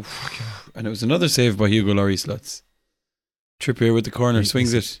across. Oof. And it was another save by Hugo Lloris, lads. Trippier with the corner,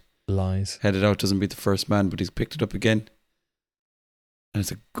 swings it. Lies. Headed out, doesn't beat the first man, but he's picked it up again. And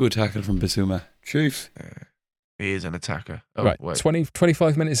it's a good tackle from Bissouma. Chief. He is an attacker. Oh, right, wait.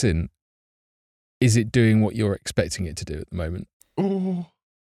 25 minutes in. Is it doing what you're expecting it to do at the moment? Oh.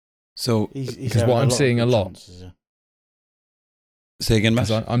 So, because what I'm seeing a lot. Say again, Matt.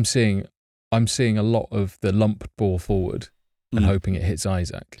 I'm seeing a lot of the lump ball forward and hoping it hits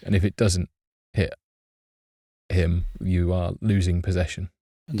Isaac. And if it doesn't hit him, you are losing possession.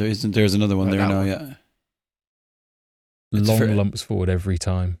 And there's another one there now, yeah. Long lumps forward every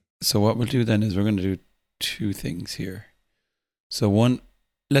time. So what we'll do then is we're going to do 2 things here. So one,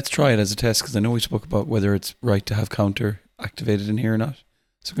 let's try it as a test, because I know we spoke about whether it's right to have counter activated in here or not.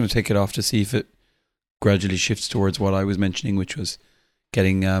 So I'm going to take it off to see if it gradually shifts towards what I was mentioning, which was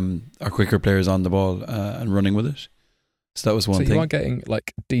getting our quicker players on the ball and running with it. So that was one thing. So you are getting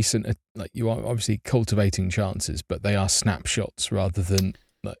like decent, like you are obviously cultivating chances, but they are snapshots rather than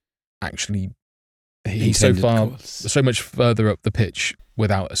like actually. He's so much further up the pitch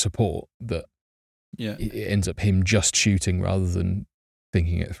without a support that it ends up him just shooting rather than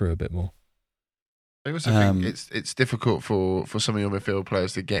thinking it through a bit more. I also think it's difficult for some of your midfield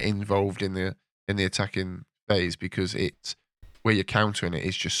players to get involved in the attacking phase because it's where you're countering it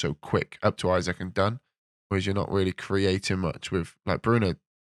is just so quick up to Isaac and done, whereas you're not really creating much with like Bruno.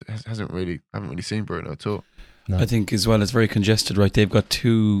 Haven't really seen Bruno at all. No. I think as well it's very congested, right? They've got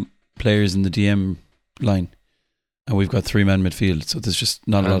 2 players in the DM line, and we've got 3-man midfield, so there's just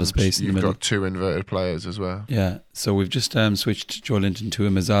not a lot of space in the middle. You've got 2 inverted players as well. Yeah, so we've just switched Joe Linton to a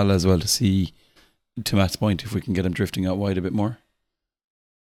Mazzala as well to see, to Matt's point, if we can get him drifting out wide a bit more.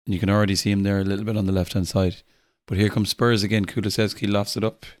 And you can already see him there a little bit on the left-hand side. But here comes Spurs again. Kulusevski lofts it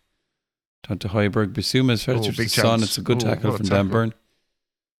up. Down to Højbjerg. Bissouma is fed to Son. It's a good tackle from Dan Burn.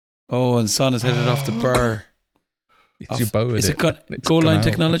 Oh, and Son has headed off the bar. Is it got goal line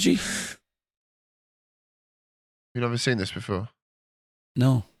technology? You've never seen this before?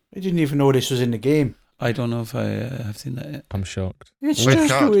 No. I didn't even know this was in the game. I don't know if I have seen that yet. I'm shocked. It's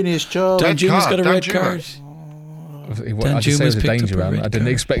just doing his job. Dan Juma's got a red card. I just say it was a danger man. I didn't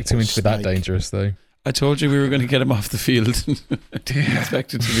expect him to be that dangerous though. I told you we were going to get him off the field. Didn't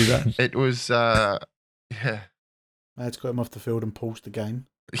expect it to be that. It was, yeah. Let's got him off the field and pause the game.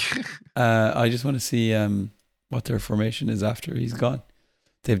 I just want to see what their formation is after he's gone.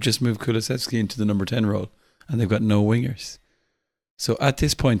 They've just moved Kulusevski into the number 10 role, and they've got no wingers. So at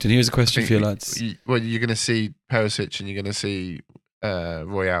this point, and here's a question for you lads. You're going to see Perisic and you're going to see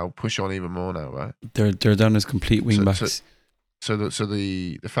Royale push on even more now, right? They're down as complete wing backs. So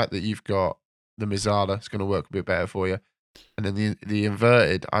the fact that you've got the Mazzala is going to work a bit better for you, and then the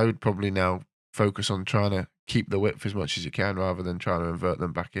inverted, I would probably now focus on trying to keep the width as much as you can rather than trying to invert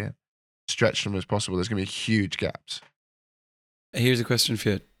them back in. Stretch them as possible. There's going to be huge gaps. Here's a question for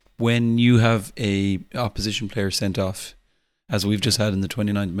you. When you have a opposition player sent off, as we've just had in the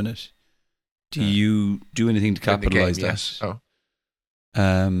 29th minute, do you do anything to capitalise that? Yes. Oh.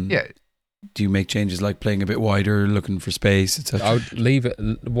 Yeah. Do you make changes like playing a bit wider, looking for space, etc.? I would leave it,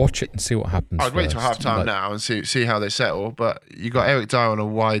 watch it and see what happens. I'd wait till half time now and see how they settle. But you got Eric Dyer on a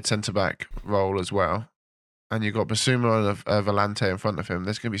wide centre back role as well, and you got Bissouma and Volante in front of him.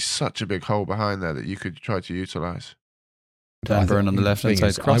 There's going to be such a big hole behind there that you could try to utilise. Dan Burn on the left hand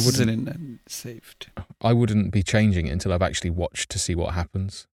side crosses it in and saved. I wouldn't be changing it until I've actually watched to see what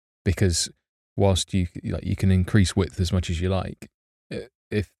happens, because whilst you can increase width as much as you like,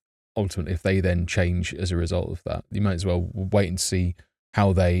 if they then change as a result of that, you might as well wait and see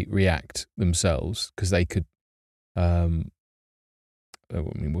how they react themselves, because they could. I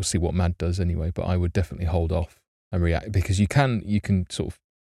mean, we'll see what Mad does anyway, but I would definitely hold off and react, because you can sort of,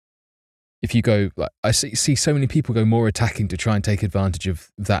 if you go, like I see so many people go more attacking to try and take advantage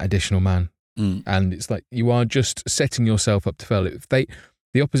of that additional man, and it's like you are just setting yourself up to fail. If the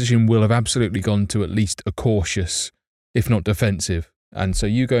opposition will have absolutely gone to at least a cautious, if not defensive. And so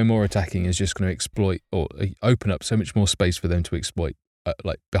you go more attacking is just going to exploit or open up so much more space for them to exploit,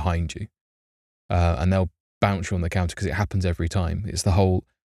 like behind you. And they'll bounce you on the counter, because it happens every time. It's the whole,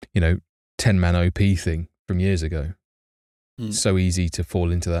 10-man OP thing from years ago. It's so easy to fall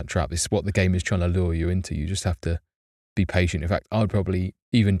into that trap. It's what the game is trying to lure you into. You just have to be patient. In fact, I would probably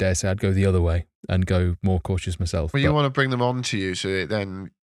even dare say I'd go the other way and go more cautious myself. Well, you want to bring them on to you so it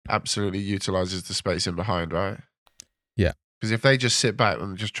then absolutely utilises the space in behind, right? Yeah. Because if they just sit back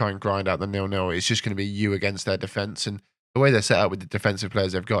and just try and grind out the 0-0, it's just going to be you against their defence. And the way they're set up with the defensive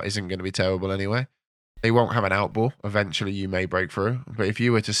players they've got isn't going to be terrible anyway. They won't have an outball. Eventually you may break through. But if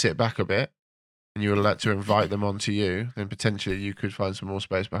you were to sit back a bit and you were let to invite them onto you, then potentially you could find some more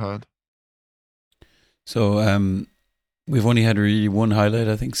space behind. So we've only had really one highlight,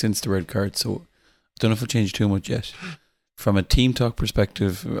 I think, since the red card. So I don't know if it'll change too much yet. From a team talk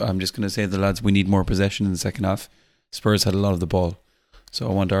perspective, I'm just going to say to the lads, we need more possession in the second half. Spurs had a lot of the ball, so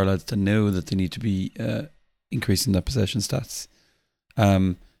I want our lads to know that they need to be increasing that possession stats.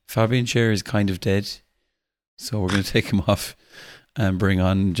 Fabian Schär is kind of dead, so we're going to take him off and bring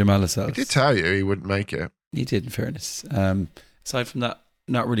on Jamal Lascelles. He did tell you he wouldn't make it. He did, in fairness. Aside from that,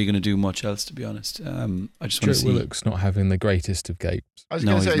 not really going to do much else, to be honest. I just want to see. Willock's not having the greatest of games. I was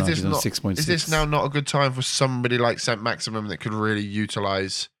going to say, is this now not a good time for somebody like St. Maximum that could really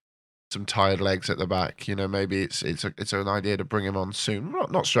utilise some tired legs at the back? Maybe it's an idea to bring him on soon.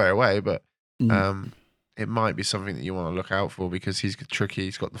 Not straight away, but it might be something that you want to look out for, because he's tricky.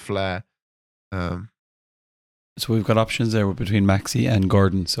 He's got the flair. So we've got options there between Maxi and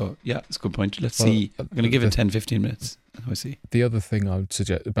Gordon. So yeah, it's a good point. Let's see. I'm going to give it 10-15 minutes. I see. The other thing I would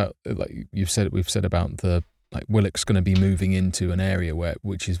suggest about, like we've said about the, like, Willock's going to be moving into an area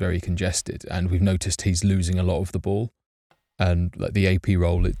which is very congested, and we've noticed he's losing a lot of the ball. And like the AP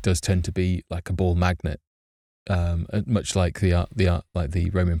role, it does tend to be like a ball magnet, much like the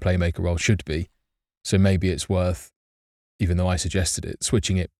Roman playmaker role should be. So maybe it's worth, even though I suggested it,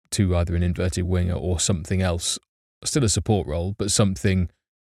 switching it to either an inverted winger or something else, still a support role, but something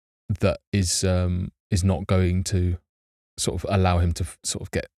that is not going to sort of allow him to sort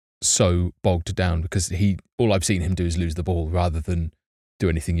of get so bogged down, because all I've seen him do is lose the ball rather than do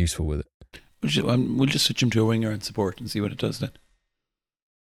anything useful with it. We'll just switch him to a winger and support and see what it does then.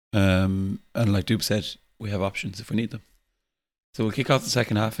 And like Dupe said, we have options if we need them. So we'll kick off the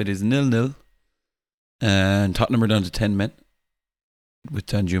second half. It is 0-0, and Tottenham are down to 10 men, with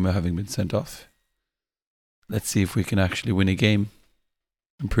Danjuma having been sent off. Let's see if we can actually win a game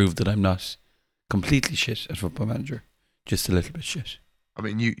and prove that I'm not completely shit at Football Manager, just a little bit shit. I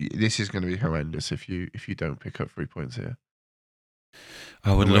mean, this is going to be horrendous if you don't pick up 3 points here.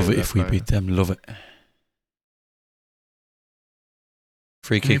 I would love it if we beat them. Love it.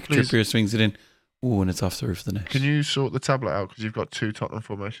 Free kick, Trippier swings it in. Oh, and it's off the roof of the net. Can you sort the tablet out? Because you've got 2 Tottenham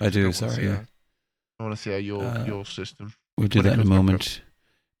formations. I do, sorry, yeah. I want to see how your system. We'll do that in a moment.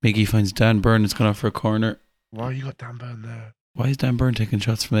 Miggy finds Dan Burn. It's gone off for a corner. Why you got Dan Burn there? Why is Dan Burn taking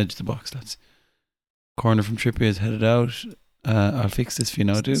shots from the edge of the box, lads? Corner from Trippier is headed out. I'll fix this for you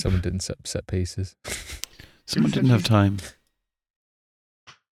now, dude. Someone didn't set pieces. Someone didn't have time.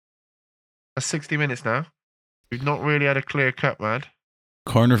 That's 60 minutes now. We've not really had a clear cut, man.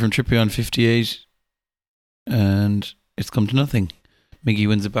 Corner from Trippier on 58. And it's come to nothing. Miggy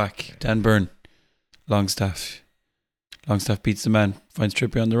wins it back. Dan Burn. Longstaff. Longstaff beats the man. Finds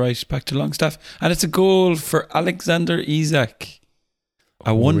Trippier on the right. Back to Longstaff. And it's a goal for Alexander Isak.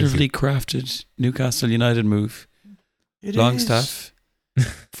 A wonderfully crafted Newcastle United move. Longstaff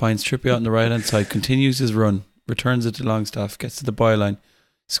finds Trippier on the right hand side, continues his run, returns it to Longstaff, gets to the byline,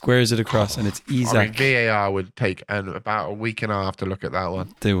 squares it across, and it's Isak. I mean, VAR would take about a week and a half to look at that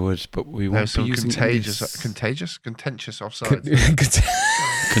one. They would, but we won't There's be using contentious offside.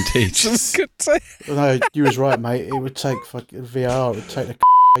 Contagious. No, you was right, mate. It would take fucking VAR. It would take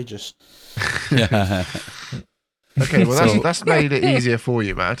ages. Yeah. Okay, well that's made it easier for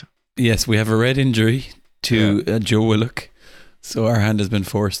you, Matt. Yes, we have a red injury to Joe Willock, so our hand has been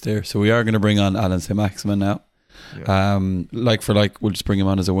forced there. So we are going to bring on Alan Saint-Maximin now. Yeah. Like for like, we'll just bring him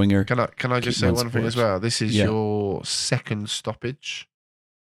on as a winger. Can I just say one thing as well? This is your second stoppage.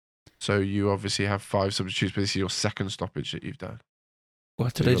 So you obviously have 5 substitutes, but this is your second stoppage that you've done.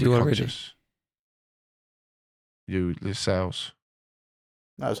 What did I do already? You Lascelles.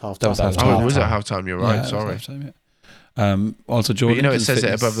 That was half time. Oh, was it half time? You're right. Sorry. Half-time, yeah. Also, Joe. But it says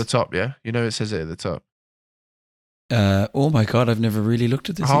it above the top, yeah. It says it at the top. Oh my god, I've never really looked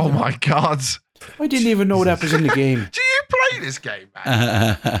at this. Oh my god, I didn't even know that was in the game. Do you play this game,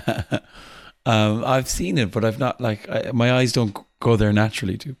 man? I've seen it, but I've not my eyes don't go there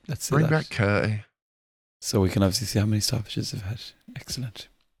naturally. Let's say bring back Curty, so we can obviously see how many stoppages I've had. Excellent.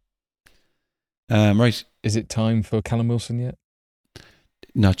 Right, is it time for Callum Wilson yet?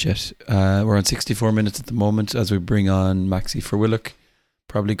 Not yet. We're on 64 minutes at the moment as we bring on Maxi for Willock.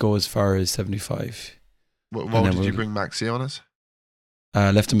 Probably go as far as 75. What did you bring Maxi on as?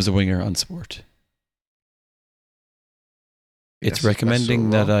 Left him as a winger on support. It's recommending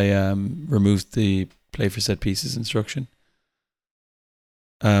that I remove the play for set pieces instruction.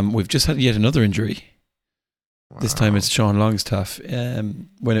 We've just had yet another injury. Wow. This time it's Sean Longstaff.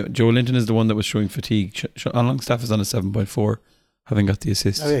 Joe Linton is the one that was showing fatigue. Sean Longstaff is on a 7.4, having got the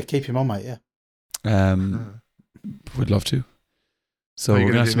assist. Oh yeah, keep him on, mate. Yeah. Would love to. So we're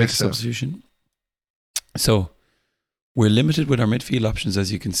going to have to make a substitution. So we're limited with our midfield options,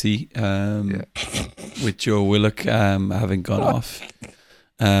 as you can see, with Joe Willock having gone off.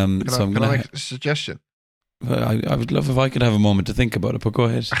 Can I make a suggestion? I would love if I could have a moment to think about it, but go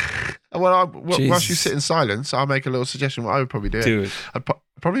ahead. Well, whilst you sit in silence, I'll make a little suggestion. What I would probably do it. I'd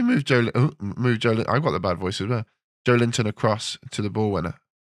probably move Joe. I've got the bad voice as well. Joe Linton across to the ball winner,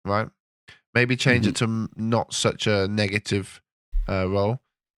 right? Maybe change it to not such a negative role.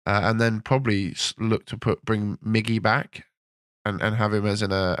 And then probably look to bring Miggy back and have him as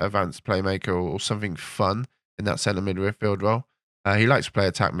an advanced playmaker or something fun in that centre midfield role. He likes to play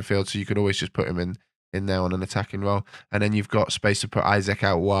attack midfield, so you could always just put him in there on an attacking role. And then you've got space to put Isaac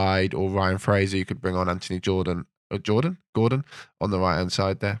out wide or Ryan Fraser. You could bring on Anthony Gordon on the right hand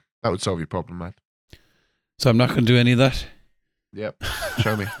side there. That would solve your problem, man. So I'm not going to do any of that? Yep.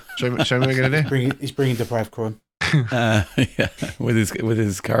 Show me what you're going to do. He's bringing the Brave Crown. With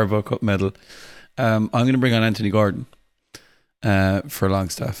his Carabao Cup medal. I'm going to bring on Anthony Gordon for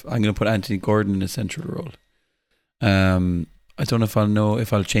Longstaff. I'm going to put Anthony Gordon in a central role. I don't know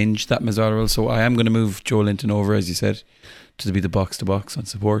if I'll change that Mazzara role, so I am going to move Joe Linton over, as you said, to be the box-to-box on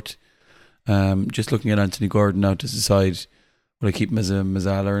support. Just looking at Anthony Gordon now to decide will I keep him as a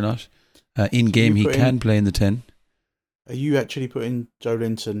Mazzala or not. In game, he can play in the 10. Are you actually putting Joe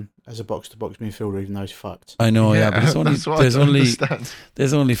Linton as a box-to-box midfielder even though he's fucked? I know, but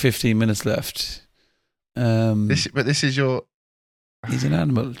there's only 15 minutes left. This is your... He's an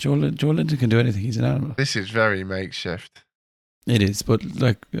animal. Joe Linton can do anything. He's an animal. This is very makeshift. It is, but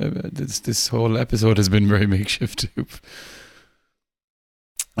this whole episode has been very makeshift too.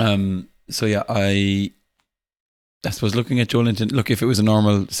 So yeah, I suppose looking at Joe Linton, look, if it was a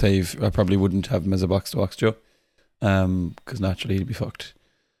normal save, I probably wouldn't have him as a box-to-box Joe, because naturally he'd be fucked.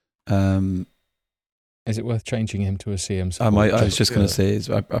 Is it worth changing him to a CM support? I was just going to say,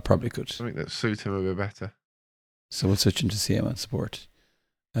 I probably could. I think that suit him a bit better. So we'll switch him to CM and support.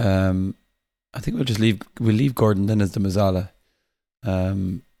 I think we'll leave Gordon then as the Mazzala,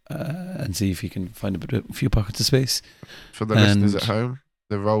 and see if he can find a few pockets of space. For the listeners at home,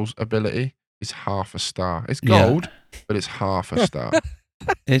 the role's ability is half a star. It's gold, but it's half a star.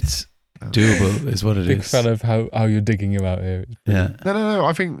 It's doable, is what it Big is. fan of how you're digging him out here. Yeah. No.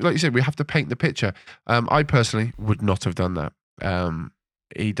 I think, like you said, we have to paint the picture. I personally would not have done that.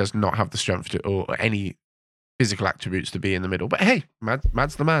 He does not have the strength or any physical attributes to be in the middle. But hey,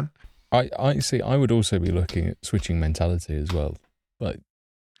 Mad's the man. I see. I would also be looking at switching mentality as well, like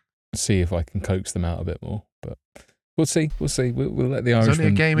see if I can coax them out a bit more. But we'll see. We'll let the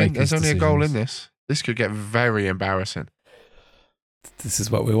Irishman make his There's only a goal in decisions. this. This could get very embarrassing. This is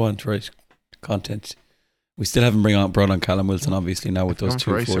what we want, right? Content. We still haven't brought on Callum Wilson, obviously, now with those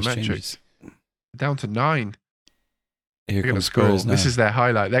two force changes. Down to 9. Here They're comes score. Spurs now. This is their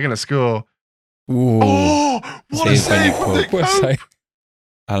highlight. They're going to score. Ooh. Oh, what a save from Nick Pope.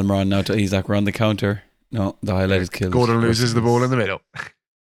 Almiron now to Isaac. We're on the counter. No, the highlight is killed. Gordon loses the ball in the middle.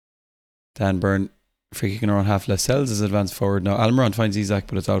 Dan Byrne, free kicking around half left. Sells his advance forward now. Almiron finds Isaac,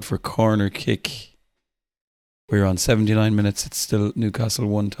 but it's out for a corner kick. We're on 79 minutes. It's still Newcastle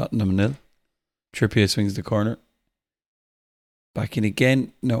 1, Tottenham 0. Trippier swings the corner. Back in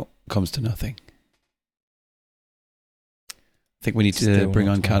again. No, comes to nothing. I think we need to bring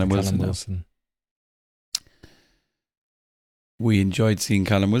on Callum Wilson now. We enjoyed seeing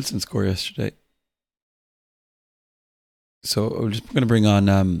Callum Wilson score yesterday. So we're just going to bring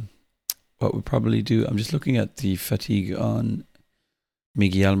on what we'll probably do. I'm just looking at the fatigue on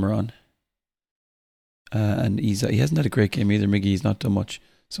Miggy Almiron. And he hasn't had a great game either, Miggy. He's not done much.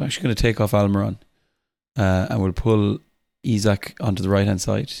 So I'm actually going to take off Almiron. And we'll pull Isaac onto the right-hand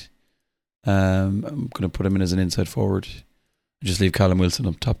side. I'm going to put him in as an inside forward. Just leave Callum Wilson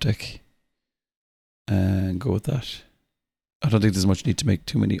up top deck. And go with that. I don't think there's much need to make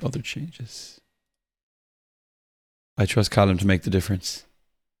too many other changes. I trust Callum to make the difference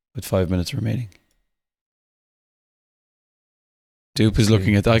with 5 minutes remaining. Dupe is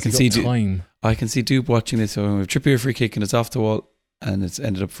looking at that. I can see Dupe watching this. So we have Trippier free kick and it's off the wall and it's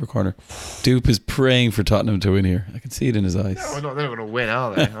ended up for a corner. Dupe is praying for Tottenham to win here. I can see it in his eyes. No, they're not going to win,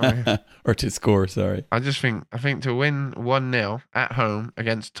 are they? Or to score, sorry. I think to win 1-0 at home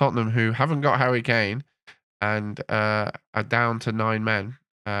against Tottenham, who haven't got Harry Kane and are down to 9 men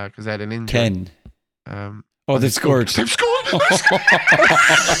because they had an injury. 10. They've scored. They've scored! Come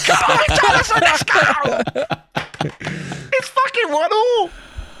on, Jonathan, let's go! It's fucking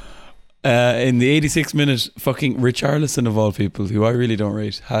 1-1. In the 86th minute, fucking Richarlison of all people, who I really don't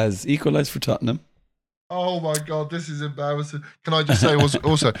rate, has equalised for Tottenham. Oh my God, this is embarrassing. Can I just say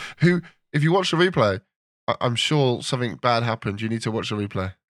also, if you watch the replay, I'm sure something bad happened. You need to watch the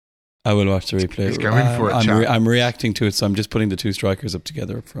replay. I will watch the replay. He's going for it, I'm reacting to it, so I'm just putting the two strikers up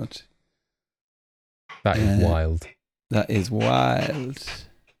together up front. That is wild. That is wild.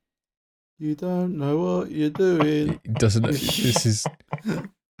 You don't know what you're doing. Doesn't it? This is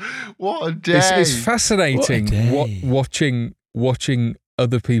what a day. It's fascinating watching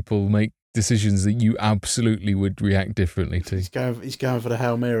other people make decisions that you absolutely would react differently to. He's going for the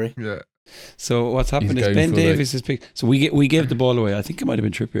Hail Mary. Yeah. So what's happened is Ben Davies is picked. So we gave the ball away. I think it might have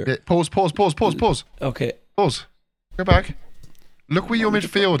been Trippier. Yeah, pause. Okay. Pause. Go back. Look where your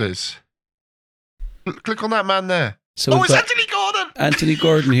midfield is. Click on that man there. So it's Anthony Gordon. Anthony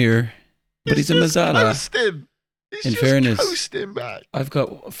Gordon here, but he's a Mazzala. In fairness, coasting back. I've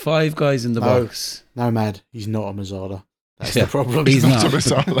got 5 guys in the box. No, Mad. He's not a Mazzala. That's the problem. He's not a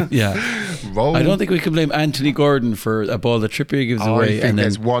Mazzala. Yeah. I don't think we can blame Anthony Gordon for a ball that Trippier gives away. I think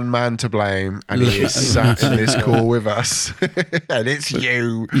there's one man to blame, and he is sat in this call with us, and it's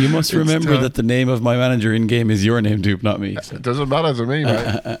you. You must remember that the name of my manager in game is your name, Dupe, not me. So. It doesn't matter to me,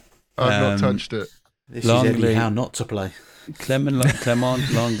 mate. I've not touched it. This is how not to play. Clement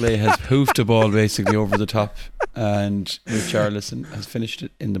Longley has hoofed a ball basically over the top, and Richarlison has finished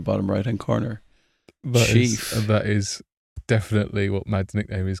it in the bottom right hand corner. That is definitely what Mad's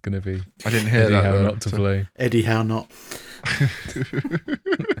nickname is going to be. I didn't hear Eddie that. How though, not to so- play. Eddie, how not?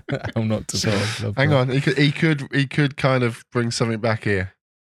 How not to play. Love Hang that. on, he could kind of bring something back here.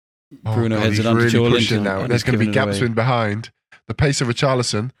 Bruno heads he's it on to really Joe pushing Linton, now. and There's he's going to be giving it gaps away. in behind. The pace of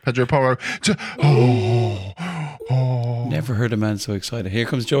Richarlison, Pedro Porro. Never heard a man so excited. Here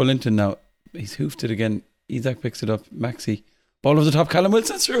comes Joe Linton now. He's hoofed it again. Isaac picks it up. Maxi. Ball over the top. Callum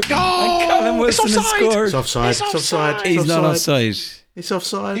Wilson's through. And Callum Wilson has scored. It's offside. It's offside. He's not offside. It's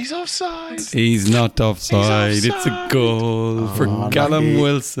offside. He's offside. He's not offside. He's It's a offside. goal for Callum lucky.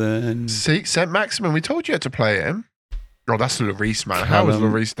 Wilson. See, St. Maximin, we told you had to play him. Oh, that's Lloris, man. How has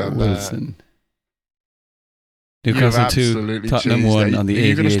Callum Lloris done Wilson. that? Newcastle 2, absolutely Tottenham cheesed 1 it. on the Are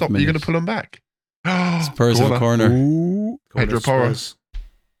you going to 88th stop? Are you going minute. to pull him back? Spurs have a corner. Pedro Porro.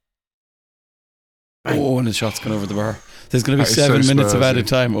 Oh, and the shot's gone over the bar. There's going to be That is 7 so minutes of Spursy. added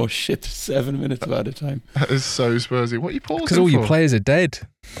time. Oh shit, 7 minutes of added time. That is so Spursy. What are you pausing Because all your for? players are dead.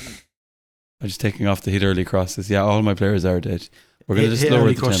 I'm just taking off the hit early crosses. Yeah, all my players are dead. We're going to just hit lower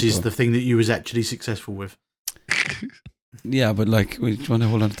early the cross is tempo. the thing that you was actually successful with. Yeah, but like we want to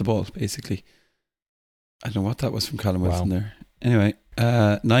hold on to the ball, basically. I don't know what that was from Callum Wilson there. Anyway,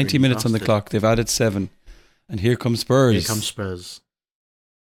 90 Really minutes on the fast, clock. They've added 7. And here comes Spurs. Here comes Spurs.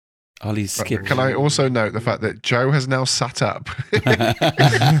 Ollie skip. Can I also note the fact that Joe has now sat up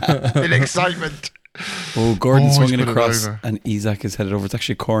in excitement? Oh, Gordon Oh, swung he's in put it across over. and Isaac is headed over. It's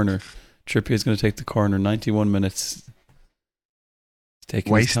actually a corner. Trippier's going to take the corner. 91 minutes. He's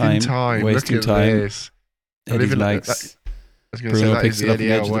taking Wasting his time. Wasting Look at time. this. Eddie Living like Lags. I was going to say Bruno that picks is it the up on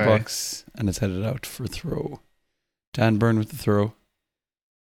the Eddie edge of the way. box and it's headed out for a throw. Dan Byrne with the throw.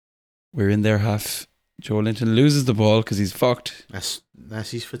 We're in their half. Joe Linton loses the ball because he's fucked. That's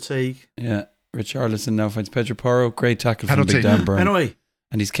his fatigue. Yeah. Richarlison now finds Pedro Porro. Great tackle Penalty. from Big Dan Byrne. Anyway,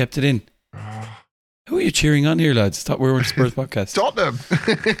 And he's kept it in. Who are you cheering on here, lads? Thought we were on Spurs podcast. Tottenham.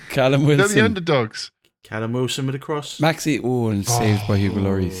 Callum They're the Wilson. underdogs. Callum Wilson with a cross. Maxi. Oh, and saved by Hugo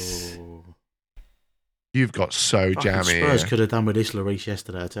Lloris. Oh. You've got so Fucking jammy. Spurs here. could have done with this Lloris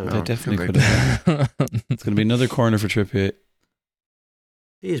yesterday, I tell you. They Oh, definitely good could have. It's going to be another corner for Trippier.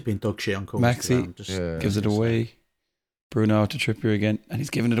 He has been dog shit on corners. Maxi today, I'm just- Yeah. Gives it away. Bruno out to Trippier again. And he's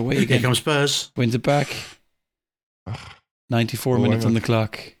giving it away Here again. comes Spurs. Wins it back. Ugh. 94 Oh, minutes hang on on. the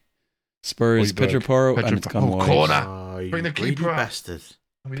clock. Spurs, Højbjerg. Pedro Porro, Pedro and it's Porro. gone Oh, wide. corner. Oh, you Bring the greedy keeper up. bastard.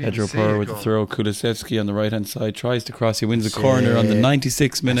 We didn't Pedro see Porro it with the gone. throw. Kulusevski on the right hand side tries to cross. He wins the That's corner on the it.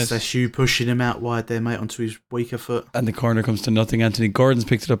 96th minute. That's you pushing him out wide there, mate, onto his weaker foot. And the corner comes to nothing. Anthony Gordon's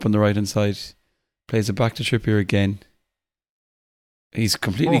picked it up on the right hand side. Plays it back to Trippier again. He's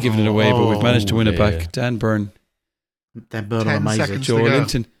completely given it away, but we've managed to win it yeah. back. Dan Byrne, Then Byrne 10 amazing. seconds. Joe to go.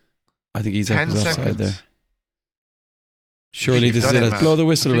 Linton. I think he's 10 was offside seconds. there. Surely you've this is done it. it, man. Blow the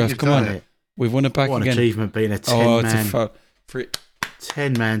whistle, I think ref. you've Come done on. it. We've won it back What an again. achievement being a Oh, it's a 10-man foul. Free.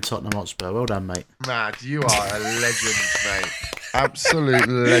 10-man Tottenham Hotspur. Well done, mate. Mad, you are a legend, mate. Absolute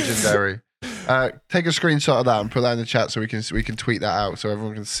legendary. Take a screenshot of that and put that in the chat so we can tweet that out so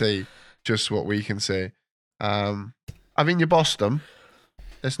everyone can see just what we can see. I mean, you bossed them.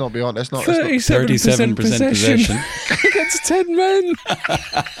 Let's not be honest. Let's not. 37% 37% possession against 10 men.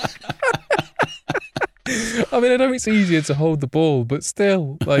 I mean, I know it's easier to hold the ball, but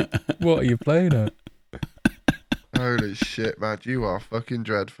still, like, what are you playing at? Holy shit, man! You are fucking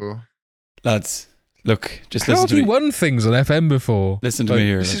dreadful. Lads, look, just How listen have to you me. won things on FM before? Listen to Like, me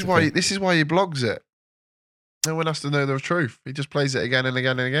here. This lads, is why. okay? This is why he blogs it. No one has to know the truth. He just plays it again and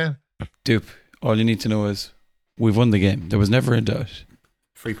again and again. Dupe, all you need to know is we've won the game. There was never a doubt.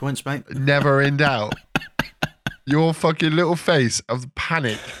 3 points, mate. Never in doubt. Your fucking little face of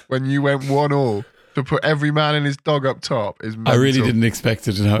panic when you went 1-1 to put every man and his dog up top is mental. I really didn't expect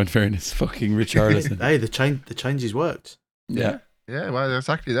it now, in fairness. Fucking Richarlison. Hey, the changes worked. Yeah. Yeah, well,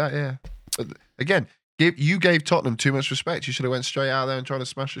 exactly that. Yeah, but again, you gave Tottenham too much respect. You should have went straight out there and tried to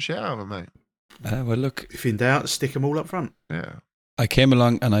smash the shit out of them, mate. Well, look, If in doubt, stick them all up front. Yeah. I came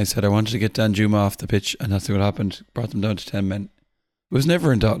along and I said I wanted to get Dan Juma off the pitch, and that's what happened. Brought them down to 10 men. It was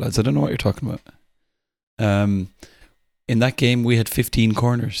never in doubt, lads. I don't know what you're talking about. In that game, we had 15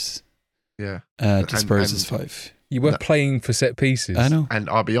 corners Yeah. to Spurs' 5. You were No. playing for set pieces. I know. And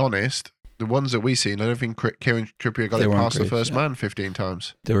I'll be honest, the ones that we seen, I don't think Kieran Trippier got They it weren't past the great, first yeah. man 15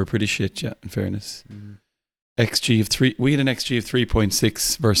 times. They were pretty shit, yeah, in fairness. XG of 3. We had an XG of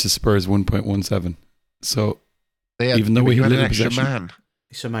 3.6 versus Spurs 1.17. So They had, Even though we you had had an little extra possession. man.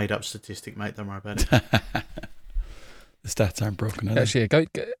 It's a made-up statistic, mate. Don't worry about the it. stats aren't broken, are they? Actually,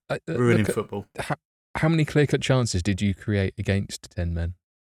 Ruining look at football. how many clear-cut chances did you create against 10 men?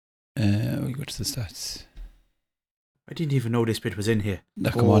 We go to the stats. I didn't even know this bit was in here. Now,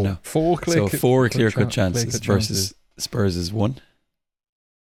 come on now. 4 So 4 clear-cut chances clear-cut versus Spurs is 1.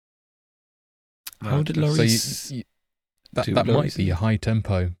 How did Lloris... So that might be a high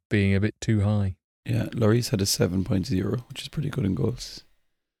tempo being a bit too high. Yeah, Lloris had a 7.0, which is pretty good in goals.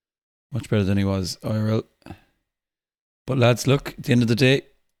 Much better than he was IRL. But lads, look, at the end of the day,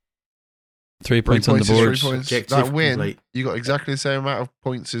 3 points on the board. 3 points. That win, complete. You got exactly the same amount of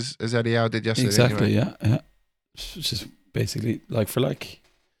points as Eddie Howe did yesterday. Exactly, anyway. yeah. It's just basically like for like.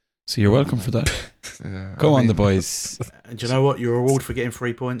 So you're welcome for that. Yeah, Go on, the boys. And do you know what? Your reward for getting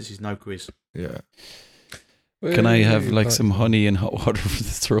 3 points is no quiz. Yeah. Can I have like some honey and hot water for the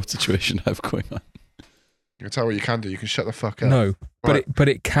throat situation I have going on? I can tell what you can do. You can shut the fuck up. No, Right. but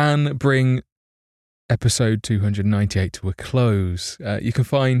it can bring episode 298 to a close. You can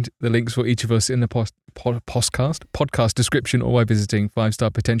find the links for each of us in the podcast description or by visiting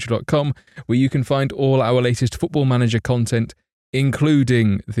 5starpotential.com, where you can find all our latest Football Manager content,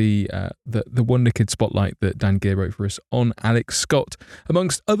 including the Wonder Kid spotlight that Dan Gear wrote for us on Alex Scott,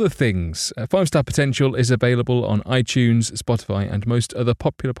 amongst other things. 5-Star Potential is available on iTunes, Spotify, and most other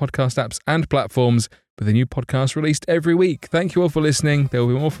popular podcast apps and platforms, with a new podcast released every week. Thank you all for listening. There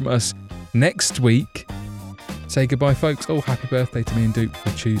will be more from us next week. Say goodbye, folks. Oh, happy birthday to me and Duke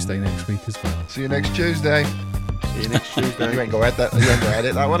for Tuesday next week as well. See you next Tuesday. See you next Tuesday. You ain't gonna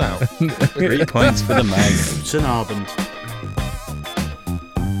edit that one out. 3 points for the man. St. Arband.